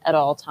out at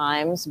all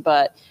times.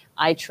 But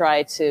I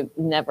try to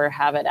never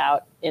have it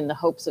out in the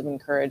hopes of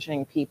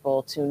encouraging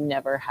people to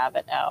never have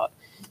it out.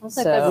 That's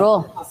a good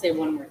rule. I'll say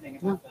one more thing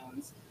about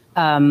phones.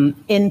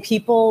 In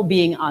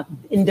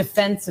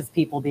defense of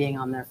people being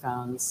on their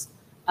phones,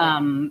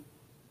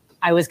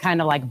 I was kind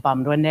of like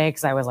bummed one day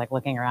because I was like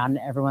looking around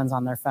and everyone's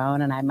on their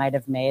phone, and I might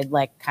have made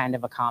like kind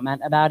of a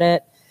comment about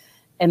it.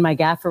 And my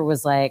gaffer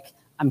was like,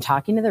 I'm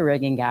talking to the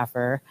rigging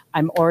gaffer.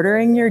 I'm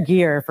ordering your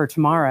gear for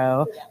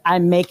tomorrow.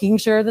 I'm making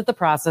sure that the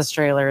process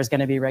trailer is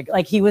going to be rigged.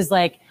 Like, he was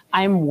like,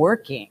 I'm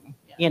working.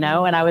 You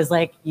know, and I was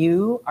like,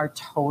 you are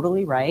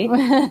totally right.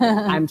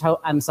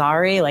 I'm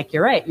sorry. Like,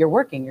 you're right. You're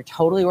working. You're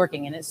totally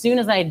working. And as soon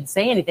as I'd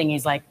say anything,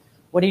 he's like,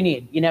 what do you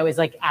need? You know, he's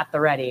like at the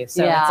ready.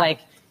 So it's like,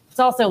 it's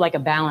also like a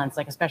balance,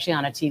 like, especially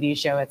on a TV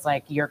show, it's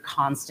like you're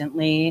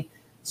constantly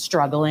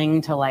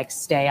struggling to like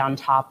stay on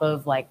top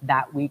of like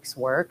that week's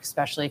work,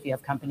 especially if you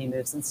have company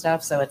moves and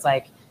stuff. So it's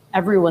like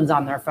everyone's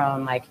on their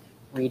phone, like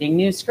reading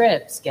new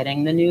scripts,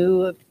 getting the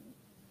new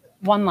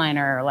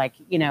one-liner, like,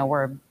 you know,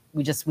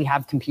 we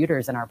have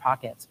computers in our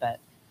pockets, but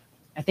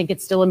I think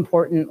it's still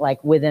important,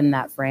 like within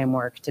that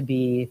framework, to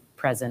be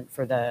present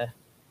for the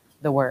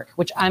work,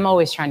 which I'm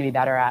always trying to be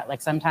better at.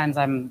 Like, sometimes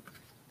I'm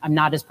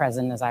not as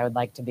present as I would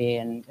like to be,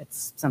 and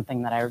it's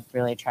something that I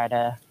really try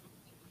to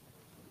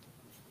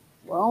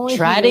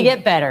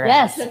get better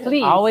at. Yes,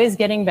 please. Always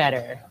getting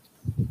better.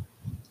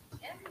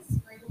 As a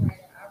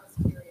screenwriter, I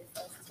was curious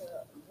as to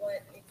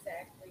what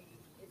exactly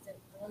is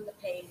on the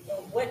page, or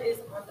what is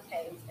on the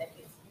page that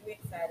gets you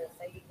excited.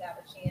 Say you got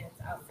a chance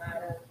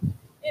outside of,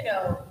 you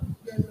know,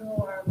 your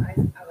norm, I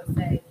would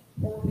say,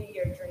 what would be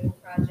your dream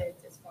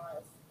project as far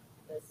as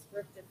the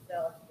script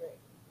itself? You're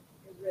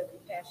really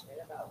passionate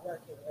about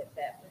working with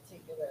that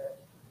particular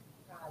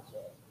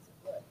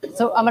project.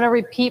 So I'm going to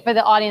repeat for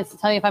the audience to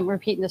tell you if I'm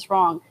repeating this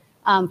wrong,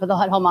 for the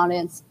home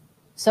audience.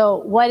 So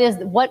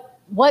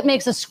what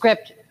makes a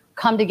script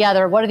come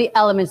together? What are the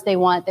elements they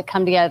want that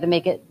come together to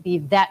make it be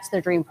that's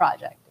their dream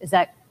project? Is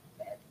that?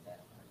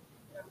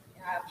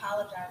 I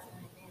apologize in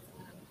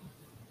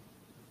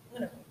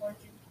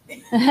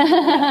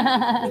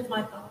with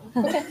my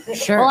phone.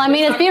 Sure. Well, I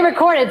mean, it's being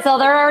recorded, so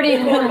they're already.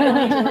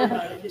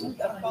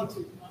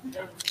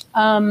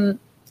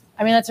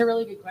 I mean, that's a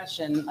really good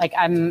question. Like,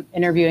 I'm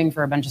interviewing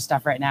for a bunch of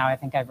stuff right now. I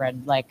think I've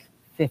read like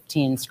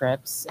 15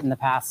 scripts in the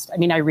past. I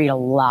mean, I read a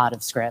lot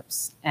of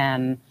scripts,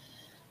 and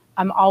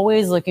I'm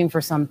always looking for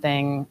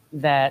something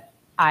that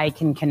I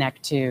can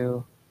connect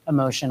to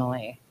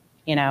emotionally.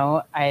 You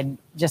know, I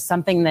just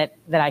something that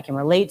I can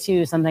relate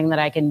to, something that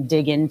I can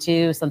dig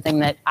into, something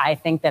that I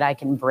think that I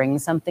can bring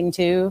something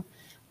to.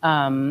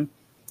 I'm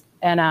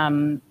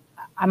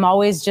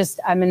always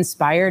I'm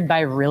inspired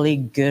by really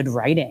good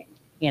writing.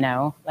 You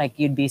know, like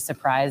you'd be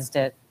surprised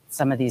at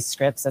some of these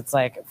scripts. It's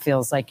like, it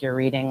feels like you're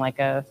reading like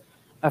a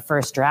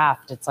first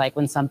draft. It's like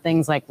when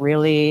something's like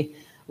really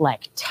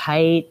like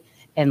tight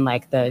and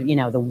like the, you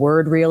know, the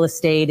word real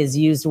estate is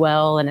used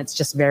well, and it's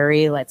just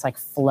very, it's like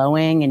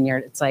flowing, and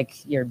it's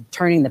like you're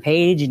turning the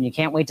page and you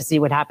can't wait to see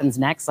what happens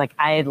next. Like,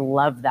 I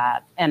love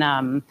that.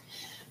 And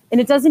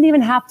it doesn't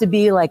even have to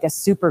be like a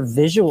super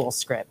visual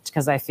script,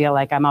 because I feel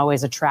like I'm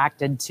always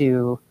attracted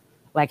to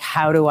like,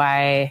 how do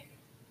I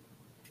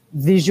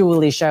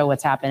visually show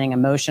what's happening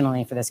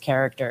emotionally for this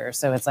character?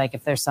 So it's like,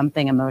 if there's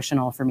something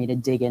emotional for me to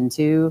dig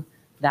into,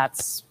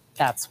 that's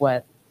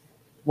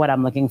what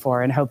I'm looking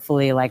for. And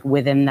hopefully like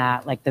within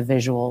that, like the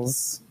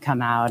visuals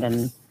come out.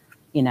 And,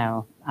 you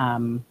know,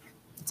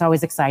 it's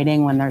always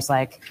exciting when there's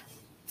like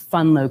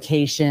fun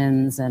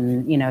locations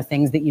and, you know,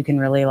 things that you can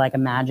really like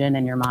imagine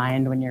in your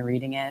mind when you're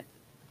reading it.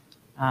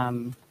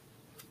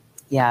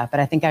 Yeah, but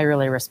I think I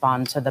really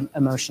respond to the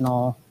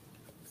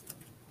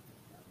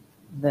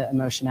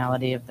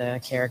emotionality of the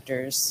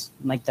characters,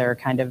 like their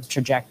kind of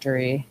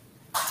trajectory.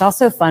 It's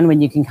also fun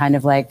when you can kind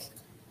of like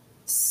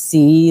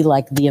see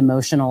like the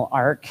emotional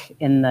arc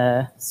in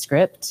the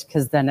script,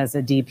 because then as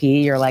a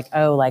DP, you're like,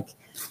 oh, like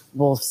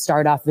we'll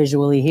start off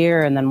visually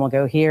here and then we'll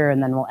go here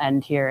and then we'll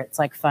end here. It's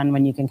like fun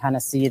when you can kind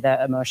of see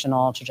the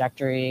emotional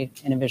trajectory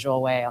in a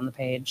visual way on the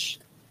page,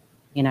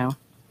 you know?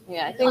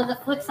 Yeah, I think On the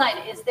flip side,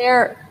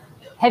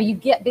 have you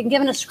been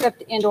given a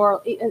script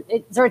and/or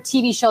is there a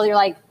TV show that you're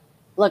like,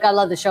 look, I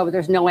love the show, but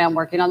there's no way I'm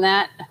working on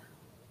that?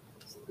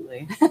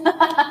 Absolutely.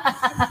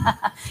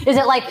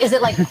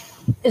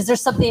 Is there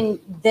something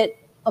that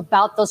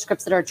about those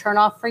scripts that are a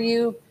turnoff for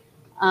you?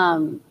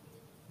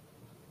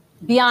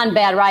 Beyond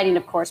bad writing,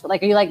 of course, but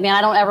like, are you like, man,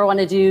 I don't ever want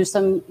to do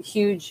some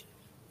huge,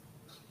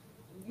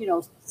 you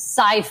know,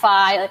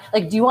 sci-fi,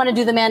 like do you want to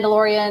do The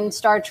Mandalorian,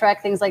 Star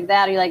Trek, things like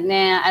that? Or are you like,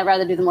 nah, I'd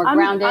rather do the more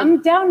grounded?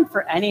 I'm down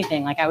for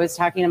anything. Like, I was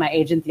talking to my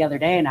agent the other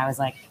day and I was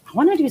like, I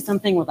want to do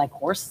something with like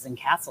horses and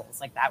castles.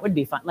 Like, that would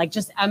be fun. Like,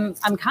 just, I'm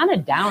kind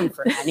of down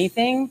for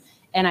anything.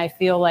 And I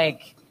feel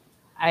like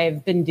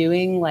I've been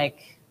doing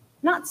like,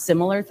 not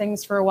similar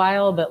things for a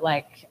while, but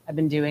like I've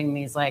been doing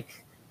these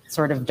like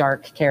sort of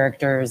dark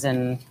characters,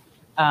 and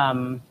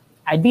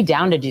I'd be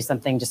down to do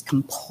something just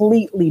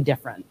completely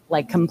different,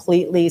 like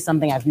completely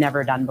something I've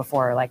never done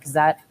before. Like, 'cause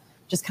that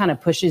just kind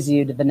of pushes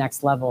you to the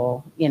next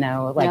level, you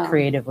know, like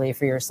creatively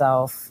for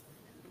yourself.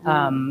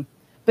 But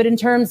in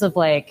terms of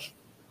like,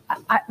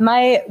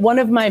 one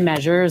of my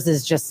measures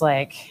is just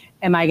like,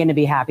 am I going to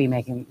be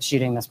happy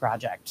shooting this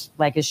project?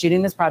 Like, is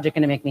shooting this project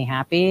going to make me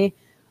happy,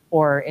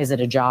 or is it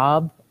a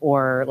job?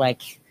 Or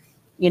like,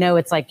 you know,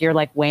 it's like, you're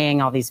like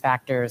weighing all these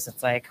factors.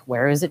 It's like,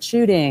 where is it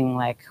shooting?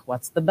 Like,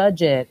 what's the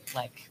budget?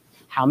 Like,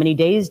 how many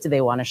days do they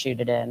want to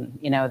shoot it in?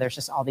 You know, there's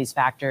just all these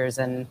factors.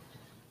 And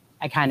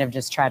I kind of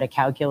just try to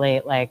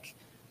calculate, like,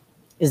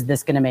 is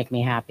this going to make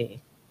me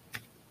happy?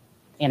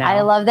 You know?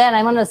 I love that. And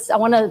I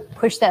want to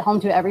push that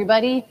home to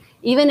everybody.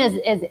 Even as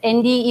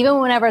indie, even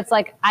whenever it's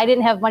like, I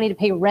didn't have money to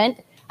pay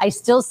rent, I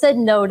still said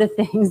no to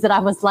things that I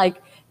was like,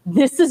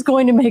 this is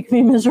going to make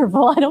me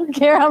miserable. I don't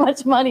care how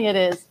much money it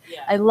is. Yeah.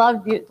 I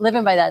love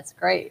living by that. It's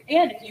great.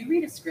 And if you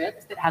read a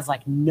script that has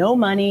like no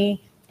money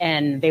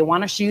and they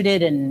want to shoot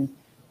it in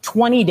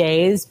 20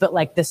 days, but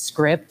like the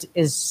script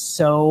is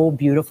so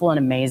beautiful and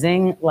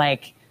amazing,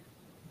 like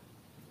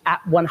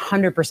at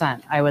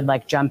 100%, I would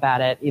like jump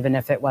at it, even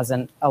if it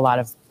wasn't a lot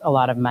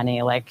of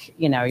money. Like,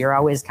 you know, you're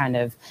always kind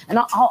of, and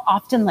I'll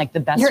often like the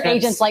best. Your scripts,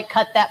 agents like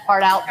cut that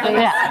part out, please.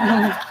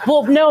 Yeah.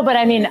 Well, no, but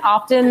I mean,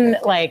 often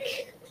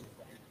like,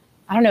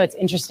 I don't know. It's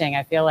interesting.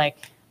 I feel like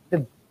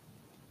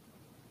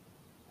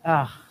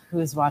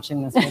who's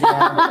watching this video?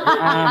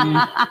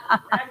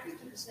 Actors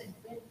do the same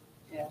thing.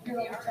 Yeah.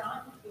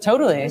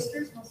 Totally.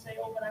 Listeners will say,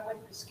 oh, but I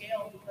went to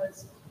scale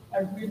because I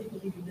really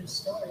believe in this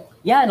story.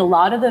 Yeah, and a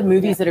lot of the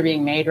movies that are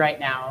being made right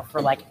now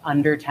for like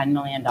under $10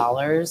 million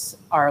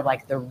are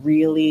like the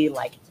really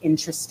like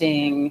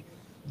interesting,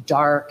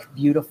 dark,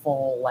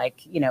 beautiful,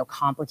 like, you know,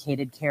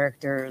 complicated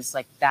characters.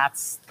 Like,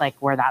 that's like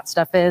where that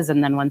stuff is.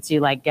 And then once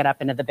you like get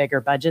up into the bigger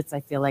budgets,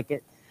 I feel like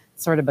it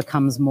sort of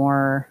becomes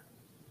more.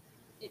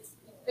 It's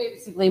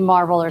basically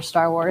Marvel or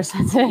Star Wars.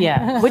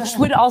 Yeah, which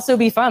would also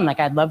be fun. Like,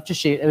 I'd love to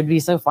shoot. It would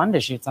be so fun to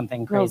shoot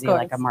something crazy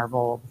like a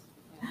Marvel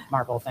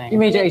thing. You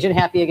made your agent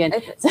happy again. I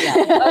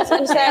was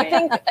going to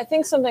say, I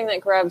think something that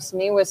grabs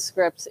me with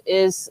scripts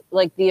is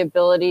like the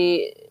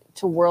ability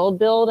to world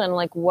build and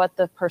like what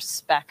the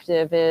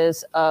perspective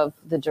is of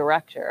the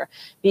director,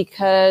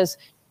 because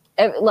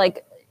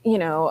like, you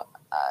know,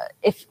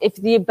 if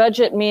the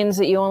budget means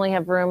that you only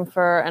have room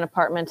for an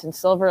apartment in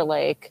Silver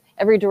Lake,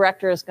 every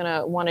director is going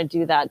to want to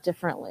do that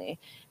differently.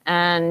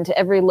 And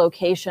every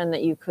location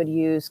that you could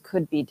use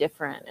could be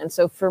different. And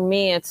so for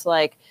me, it's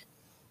like,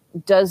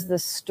 does the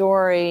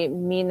story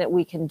mean that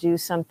we can do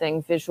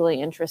something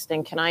visually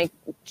interesting? Can I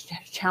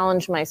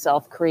challenge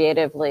myself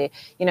creatively?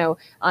 You know,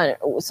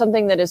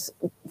 something that is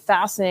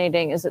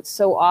fascinating is that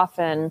so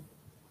often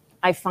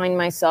I find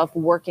myself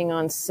working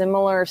on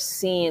similar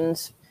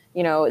scenes,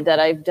 you know, that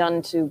I've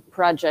done to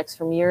projects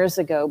from years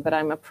ago, but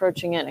I'm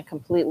approaching it in a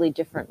completely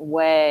different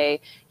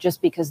way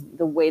just because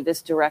the way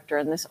this director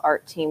and this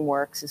art team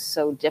works is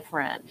so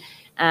different.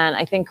 And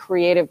I think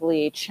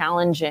creatively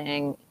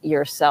challenging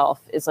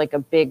yourself is like a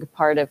big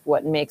part of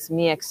what makes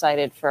me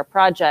excited for a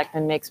project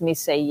and makes me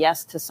say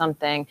yes to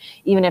something,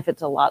 even if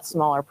it's a lot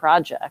smaller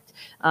project.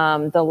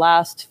 The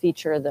last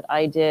feature that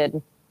I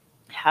did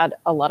had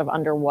a lot of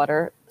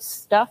underwater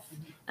stuff,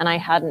 and I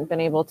hadn't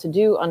been able to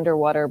do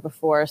underwater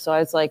before. So I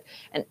was like,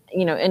 and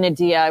you know, in a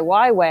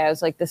DIY way, I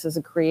was like, this is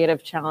a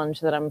creative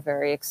challenge that I'm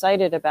very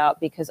excited about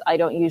because I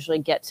don't usually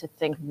get to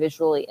think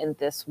visually in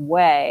this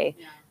way.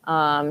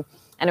 Yeah.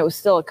 And it was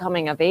still a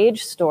coming of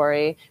age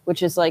story,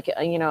 which is like,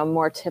 you know, a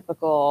more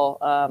typical,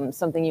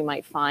 something you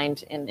might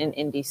find in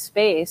indie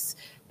space,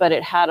 but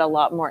it had a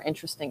lot more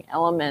interesting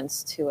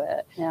elements to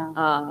it.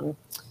 Yeah.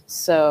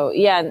 So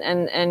yeah,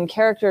 and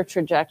character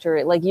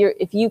trajectory, like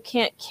if you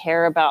can't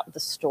care about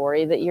the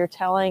story that you're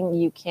telling,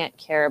 you can't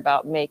care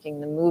about making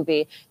the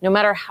movie, no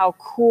matter how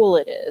cool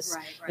it is.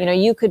 Right, right. You know,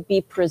 you could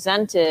be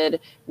presented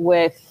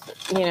with,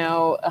 you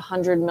know,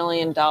 $100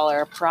 million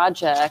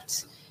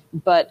project,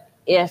 but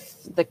if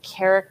the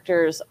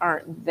characters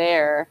aren't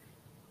there,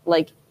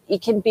 like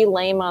it can be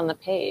lame on the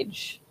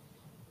page.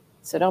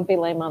 So don't be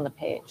lame on the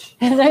page.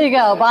 There you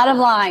go. Bottom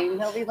line,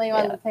 don't be lame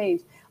on the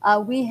page.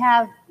 We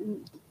have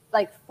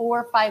like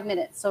 4 or 5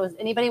 minutes. So does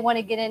anybody want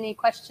to get any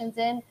questions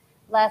in?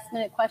 Last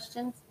minute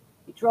questions?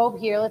 We drove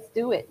here. Let's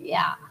do it.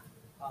 Yeah.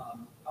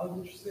 I was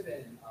interested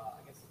in,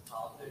 I guess, the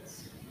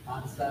politics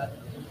concept.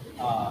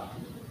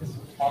 Because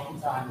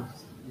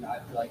oftentimes, you know, I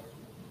feel like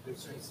there's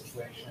certain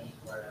situations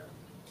where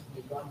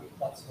you want to be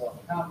flexible and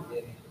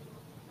accommodating,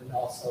 and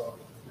also,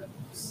 you know,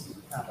 you see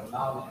kind of a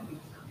mountain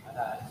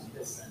in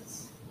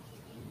distance.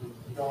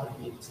 You don't want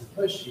to be too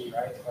pushy,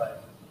 right?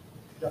 But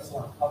you also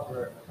want to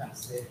cover it, kind of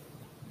save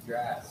your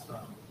ass from,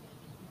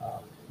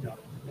 you know,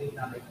 maybe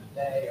not making a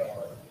day,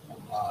 or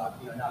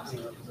you know, not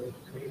being really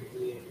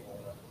creatively,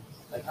 or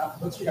like,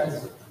 what's your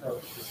guys'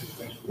 approach to the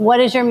situation? What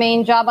is your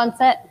main job on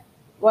set?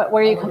 Where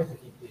are you?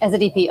 As a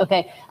DP,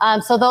 okay.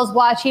 So those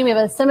watching, we have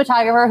a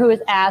cinematographer who has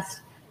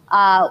asked,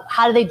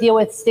 how do they deal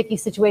with sticky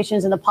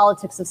situations in the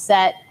politics of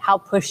set? How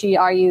pushy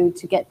are you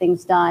to get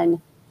things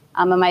done?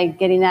 Am I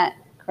getting that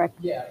correct?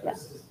 Yeah,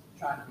 versus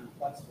trying to be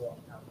flexible.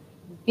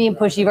 Being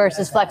pushy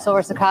versus flexible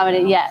versus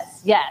accommodating.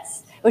 Yes,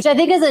 yes. Which I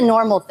think is a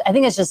normal, I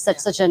think it's just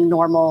such a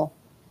normal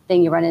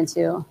thing you run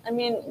into. I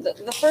mean,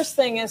 the first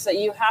thing is that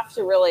you have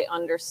to really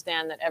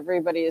understand that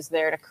everybody is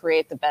there to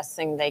create the best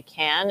thing they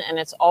can. And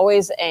it's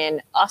always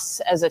an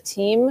us as a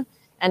team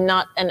and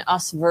not an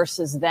us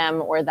versus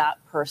them or that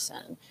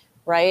person.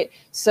 Right.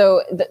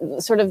 So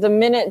sort of the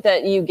minute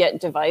that you get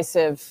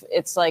divisive,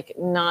 it's like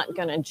not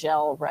going to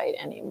gel right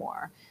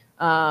anymore.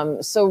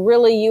 So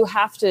really, you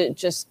have to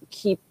just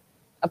keep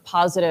a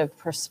positive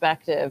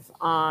perspective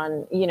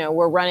on, you know,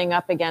 we're running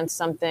up against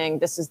something.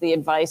 This is the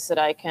advice that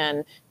I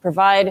can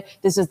provide.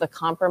 This is the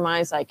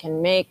compromise I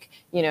can make,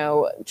 you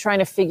know, trying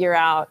to figure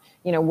out,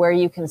 you know, where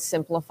you can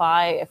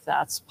simplify if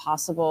that's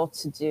possible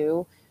to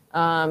do.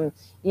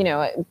 You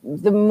know,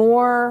 the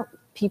more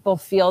people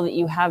feel that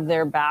you have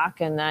their back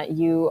and that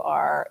you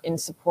are in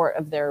support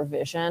of their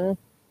vision.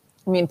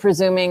 I mean,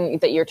 presuming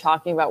that you're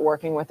talking about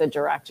working with a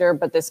director,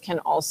 but this can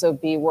also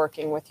be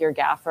working with your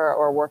gaffer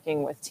or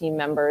working with team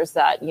members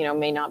that, you know,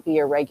 may not be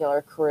your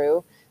regular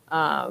crew.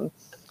 You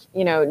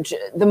know,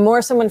 the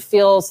more someone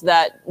feels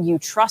that you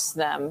trust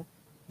them,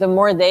 the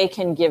more they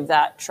can give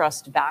that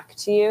trust back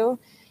to you.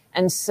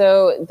 And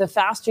so the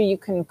faster you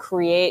can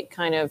create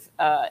kind of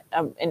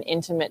an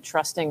intimate,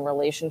 trusting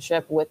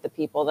relationship with the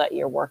people that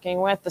you're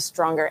working with, the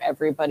stronger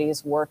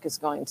everybody's work is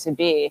going to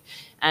be.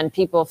 And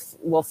people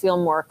will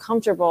feel more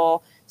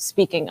comfortable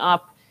speaking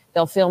up.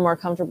 They'll feel more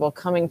comfortable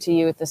coming to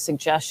you with a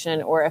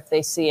suggestion, or if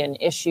they see an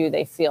issue,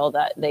 they feel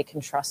that they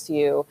can trust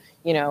you,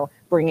 you know,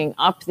 bringing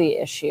up the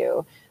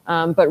issue.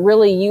 But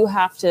really, you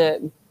have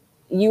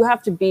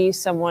to be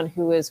someone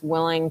who is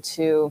willing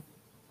to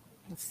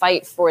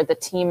fight for the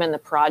team and the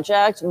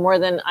project more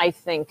than, I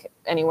think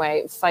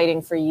anyway,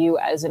 fighting for you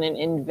as an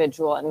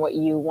individual and what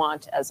you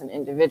want as an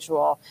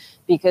individual,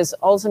 because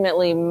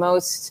ultimately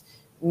most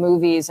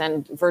movies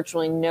and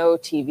virtually no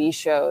TV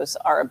shows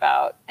are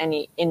about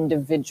any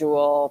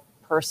individual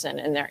person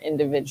and their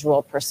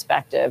individual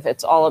perspective.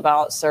 It's all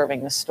about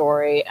serving the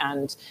story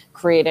and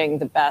creating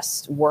the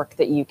best work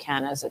that you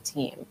can as a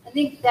team. I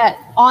think that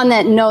on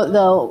that note,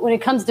 though, when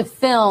it comes to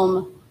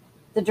film,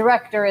 the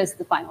director is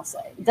the final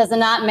say. It does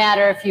not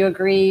matter if you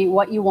agree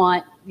what you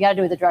want. You got to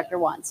do what the director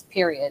wants,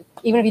 period.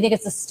 Even if you think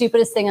it's the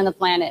stupidest thing on the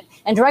planet.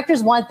 And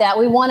directors want that.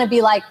 We want to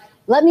be like,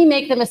 let me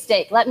make the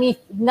mistake. Let me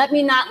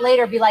not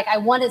later be like, I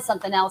wanted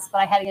something else, but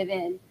I had to give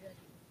in.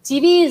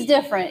 TV is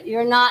different.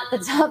 You're not the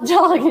top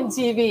dog in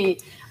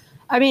TV.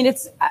 I mean,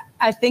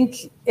 I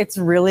think it's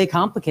really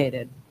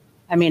complicated.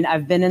 I mean,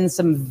 I've been in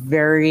some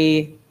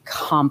very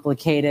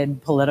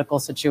complicated political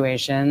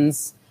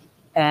situations,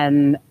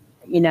 and,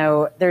 you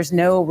know, there's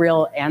no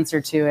real answer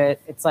to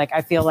it. It's like,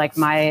 I feel like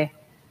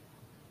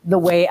the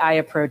way I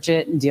approach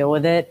it and deal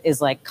with it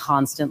is like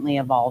constantly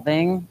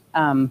evolving.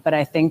 But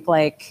I think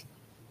like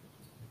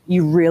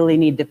you really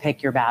need to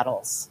pick your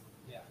battles.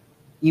 Yeah.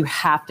 You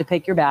have to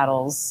pick your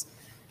battles.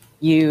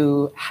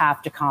 You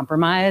have to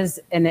compromise.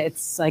 And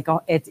it's like,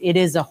 it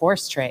is a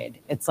horse trade.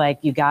 It's like,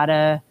 you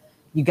gotta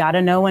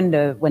know when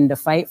to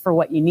fight for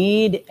what you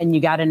need. And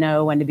you gotta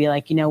know when to be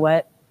like, you know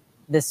what,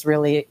 this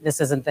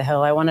isn't the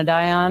hill I want to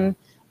die on.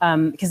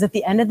 Because at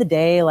the end of the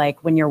day,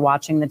 like when you're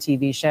watching the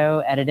TV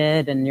show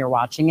edited and you're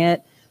watching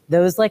it,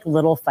 those like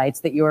little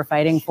fights that you were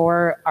fighting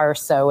for are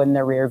so in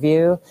the rear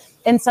view.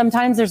 And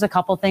sometimes there's a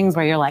couple things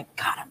where you're like,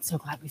 God, I'm so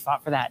glad we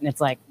fought for that. And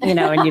it's like, you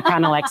know, and you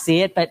kind of like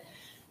see it. But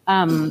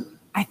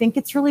I think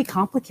it's really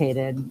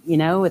complicated. You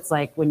know, it's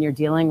like when you're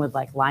dealing with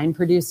like line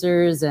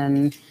producers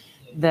and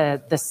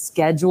the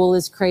schedule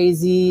is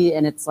crazy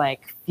and it's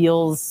like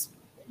feels,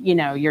 you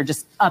know, you're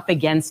just up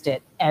against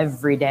it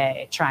every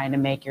day trying to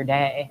make your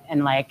day.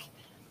 And like,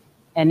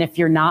 and if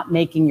you're not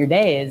making your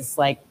days,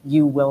 like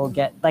you will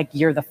get, like,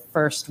 you're the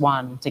first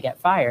one to get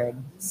fired.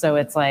 So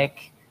it's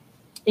like,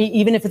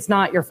 even if it's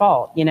not your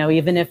fault, you know,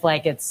 even if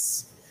like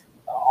it's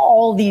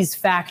all these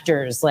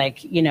factors,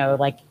 like, you know,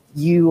 like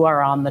you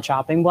are on the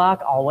chopping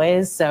block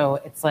always.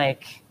 So it's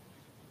like,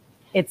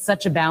 it's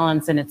such a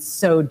balance and it's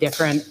so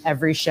different.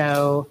 Every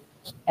show,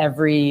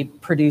 every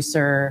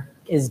producer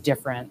is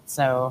different.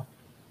 So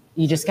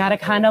you just got to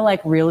kind of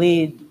like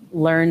really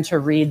learn to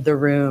read the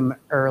room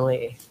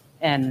early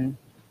and,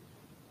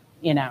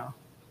 you know.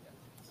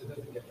 So it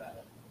doesn't get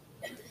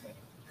better.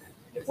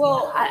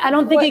 Well, I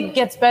don't think it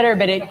gets better,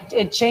 but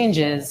it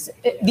changes.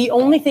 The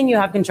only thing you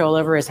have control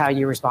over is how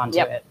you respond to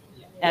it.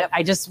 Yep. I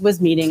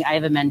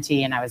have a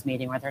mentee and I was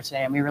meeting with her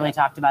today and we really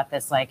talked about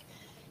this. Like,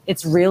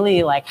 it's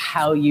really like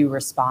how you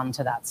respond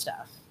to that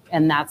stuff.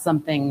 And that's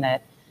something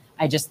that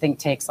I just think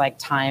takes like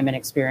time and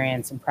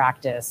experience and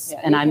practice.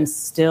 Yeah, and I'm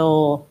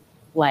still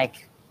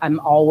like, I'm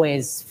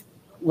always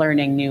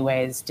learning new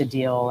ways to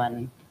deal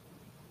and,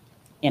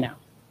 you know.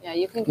 Yeah,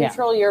 you can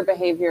control your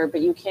behavior,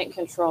 but you can't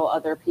control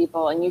other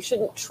people. And you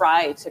shouldn't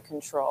try to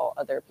control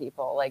other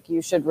people. Like,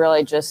 you should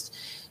really just,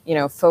 you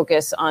know,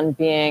 focus on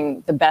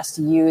being the best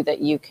you that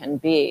you can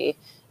be.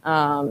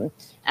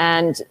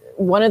 And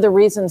one of the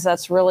reasons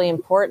that's really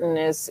important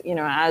is, you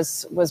know,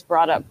 as was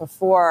brought up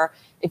before,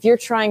 if you're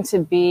trying to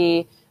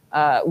be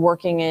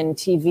working in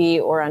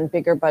TV or on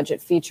bigger budget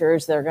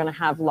features, they're going to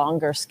have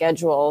longer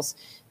schedules.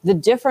 The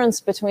difference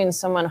between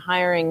someone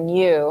hiring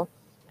you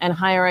and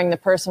hiring the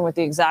person with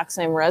the exact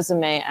same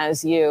resume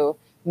as you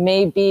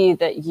may be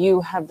that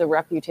you have the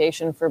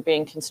reputation for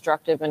being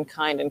constructive and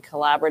kind and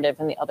collaborative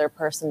and the other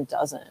person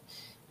doesn't.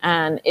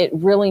 And it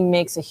really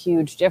makes a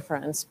huge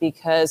difference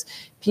because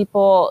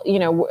people, you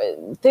know,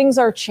 things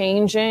are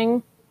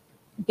changing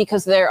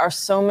because there are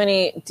so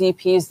many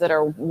DPs that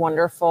are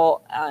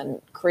wonderful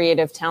and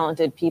creative,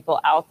 talented people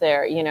out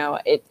there. You know,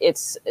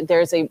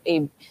 there's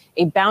a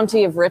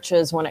bounty of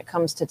riches when it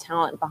comes to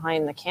talent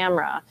behind the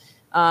camera.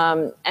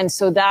 And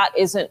so that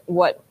isn't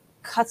what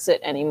cuts it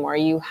anymore.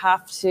 You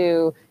have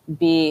to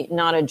be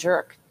not a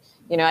jerk.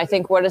 You know, I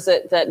think, what is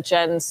it that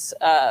Jen's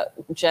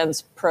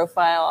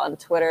profile on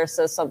Twitter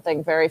says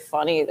something very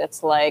funny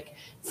that's like,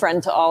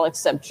 friend to all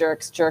except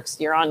jerks, jerks,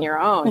 you're on your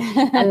own.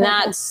 And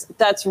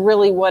that's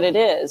really what it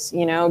is.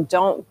 You know,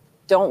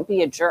 don't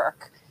be a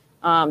jerk.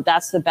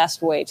 That's the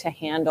best way to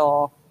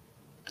handle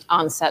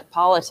on-set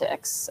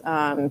politics,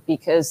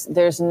 because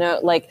there's no,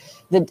 like,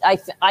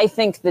 I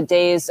think the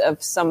days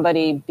of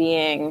somebody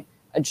being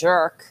a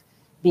jerk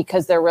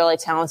because they're really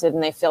talented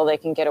and they feel they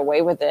can get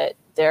away with it,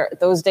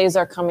 those days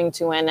are coming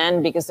to an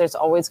end, because there's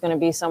always going to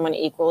be someone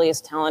equally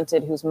as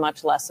talented who's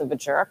much less of a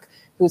jerk,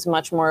 who's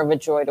much more of a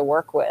joy to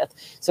work with.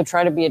 So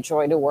try to be a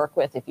joy to work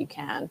with if you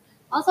can.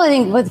 Also, I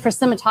think for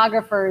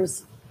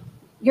cinematographers,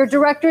 your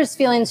director's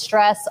feeling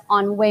stress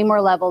on way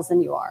more levels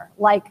than you are.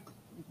 Like,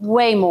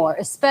 way more,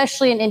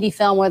 especially in indie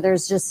film where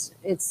there's just,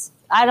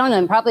 I don't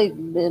know, probably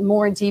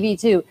more in TV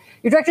too.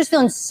 Your director's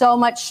feeling so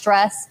much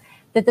stress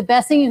that the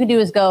best thing you can do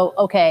is go,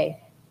 okay,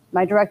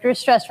 my director is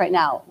stressed right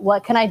now.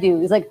 What can I do?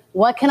 He's like,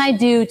 what can I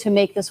do to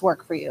make this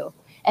work for you?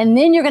 And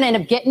then you're going to end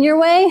up getting your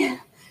way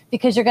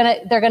because they're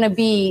going to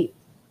be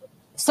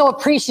so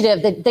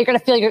appreciative that they're going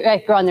to feel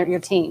you're on your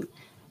team.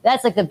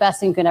 That's like the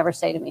best thing you can ever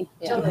say to me.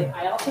 Yeah. Totally.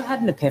 I also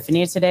had an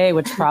epiphany today,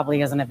 which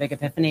probably isn't a big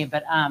epiphany,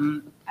 but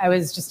I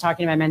was just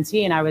talking to my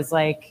mentee and I was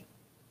like,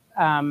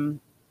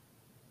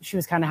 she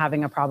was kind of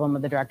having a problem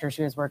with the director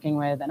she was working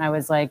with. And I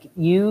was like,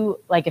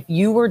 if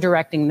you were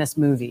directing this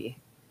movie,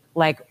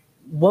 like,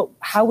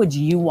 how would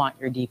you want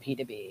your DP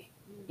to be?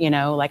 You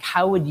know, like,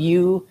 how would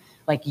you,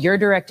 like, you're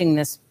directing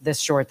this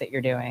short that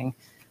you're doing,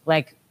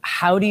 like,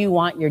 how do you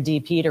want your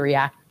DP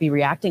to be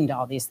reacting to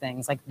all these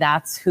things? Like,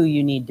 that's who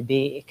you need to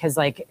be. Cause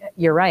like,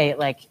 you're right.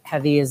 Like,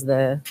 heavy is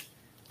the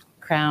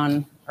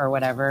crown or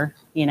whatever,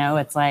 you know,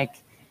 it's like,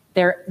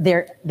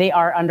 they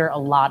are under a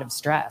lot of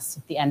stress.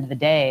 At the end of the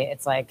day,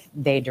 it's like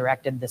they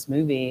directed this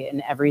movie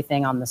and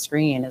everything on the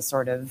screen is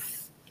sort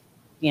of,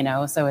 you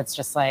know, so it's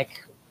just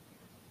like,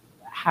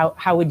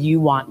 how would you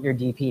want your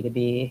DP to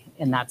be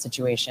in that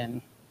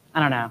situation? I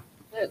don't know.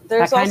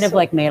 That kind of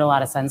like made a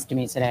lot of sense to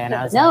me today. And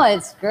I was like,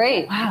 it's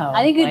great. Wow.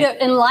 I think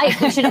in life,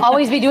 we should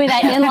always be doing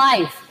that in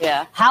life.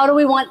 Yeah. How do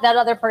we want that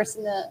other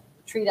person to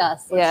treat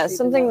us?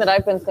 Something that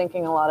I've been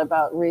thinking a lot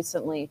about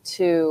recently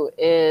too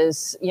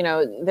is, you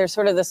know, there's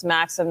sort of this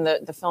maxim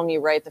that the film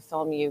you write, the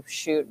film you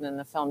shoot, and then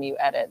the film you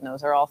edit. And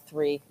those are all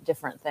three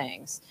different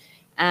things.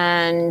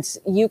 And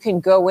you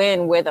can go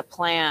in with a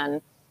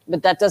plan,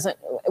 but that doesn't,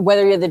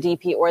 whether you're the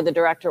DP or the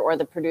director or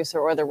the producer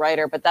or the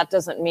writer, but that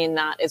doesn't mean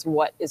that is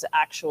what is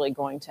actually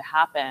going to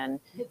happen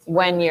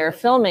when you're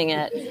filming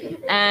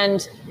it.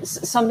 And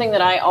something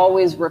that I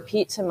always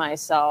repeat to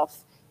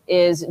myself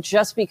is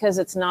just because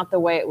it's not the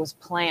way it was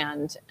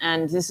planned,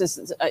 and this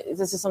is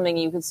something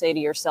you could say to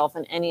yourself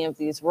in any of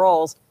these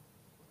roles,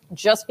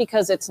 just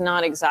because it's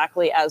not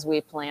exactly as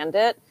we planned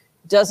it,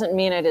 doesn't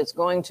mean it is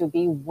going to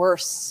be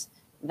worse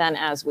than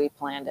as we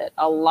planned it.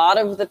 A lot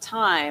of the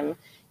time,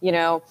 you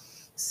know,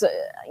 so,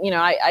 you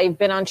know, I've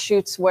been on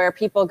shoots where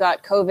people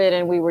got COVID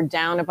and we were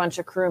down a bunch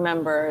of crew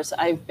members.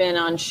 I've been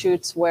on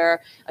shoots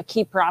where a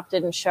key prop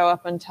didn't show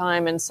up on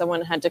time and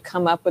someone had to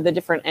come up with a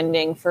different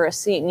ending for a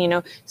scene. You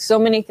know, so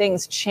many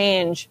things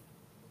change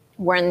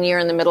when you're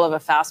in the middle of a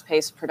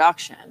fast-paced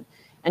production.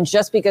 And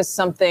just because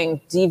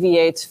something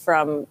deviates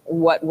from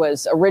what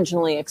was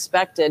originally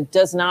expected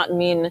does not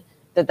mean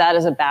that that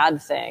is a bad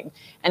thing.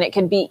 And it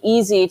can be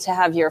easy to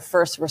have your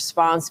first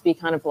response be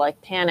kind of like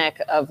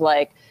panic of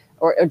like,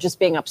 or just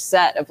being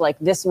upset of like,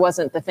 this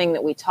wasn't the thing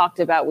that we talked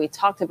about. We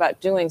talked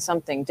about doing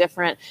something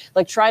different.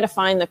 Like, try to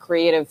find the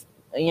creative,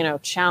 you know,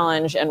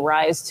 challenge and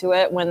rise to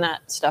it when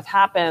that stuff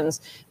happens,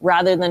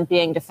 rather than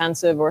being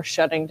defensive or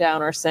shutting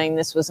down or saying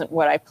this wasn't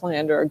what I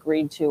planned or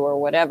agreed to or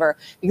whatever.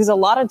 Because a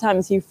lot of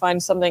times you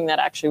find something that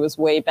actually was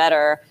way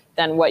better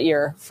than what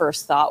your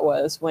first thought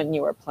was when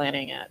you were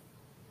planning it.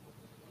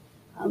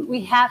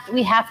 We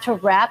have to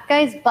wrap,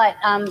 guys, but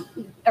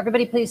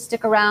everybody please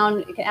stick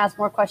around. You can ask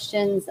more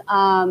questions.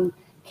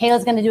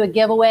 Kayla's going to do a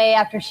giveaway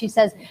after she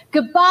says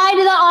goodbye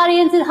to the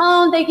audience at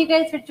home. Thank you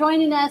guys for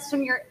joining us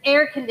from your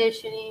air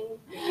conditioning.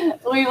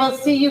 We will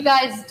see you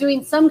guys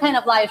doing some kind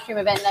of live stream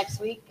event next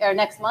week or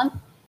next month.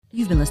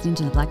 You've been listening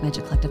to the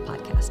Blackmagic Collective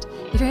podcast.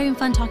 If you're having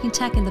fun talking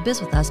tech and the biz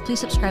with us,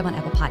 please subscribe on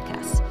Apple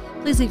Podcasts.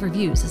 Please leave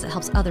reviews as it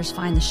helps others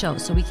find the show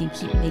so we can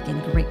keep making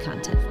great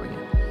content for you.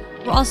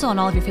 We're also on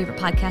all of your favorite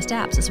podcast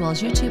apps, as well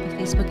as YouTube,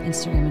 Facebook,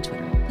 Instagram, and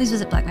Twitter. Please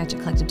visit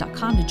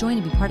blackmagiccollective.com to join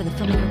and be part of the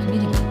filmmaker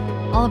community.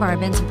 All of our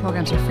events and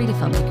programs are free to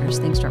filmmakers,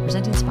 thanks to our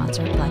presenting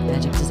sponsor,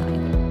 Blackmagic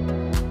Design.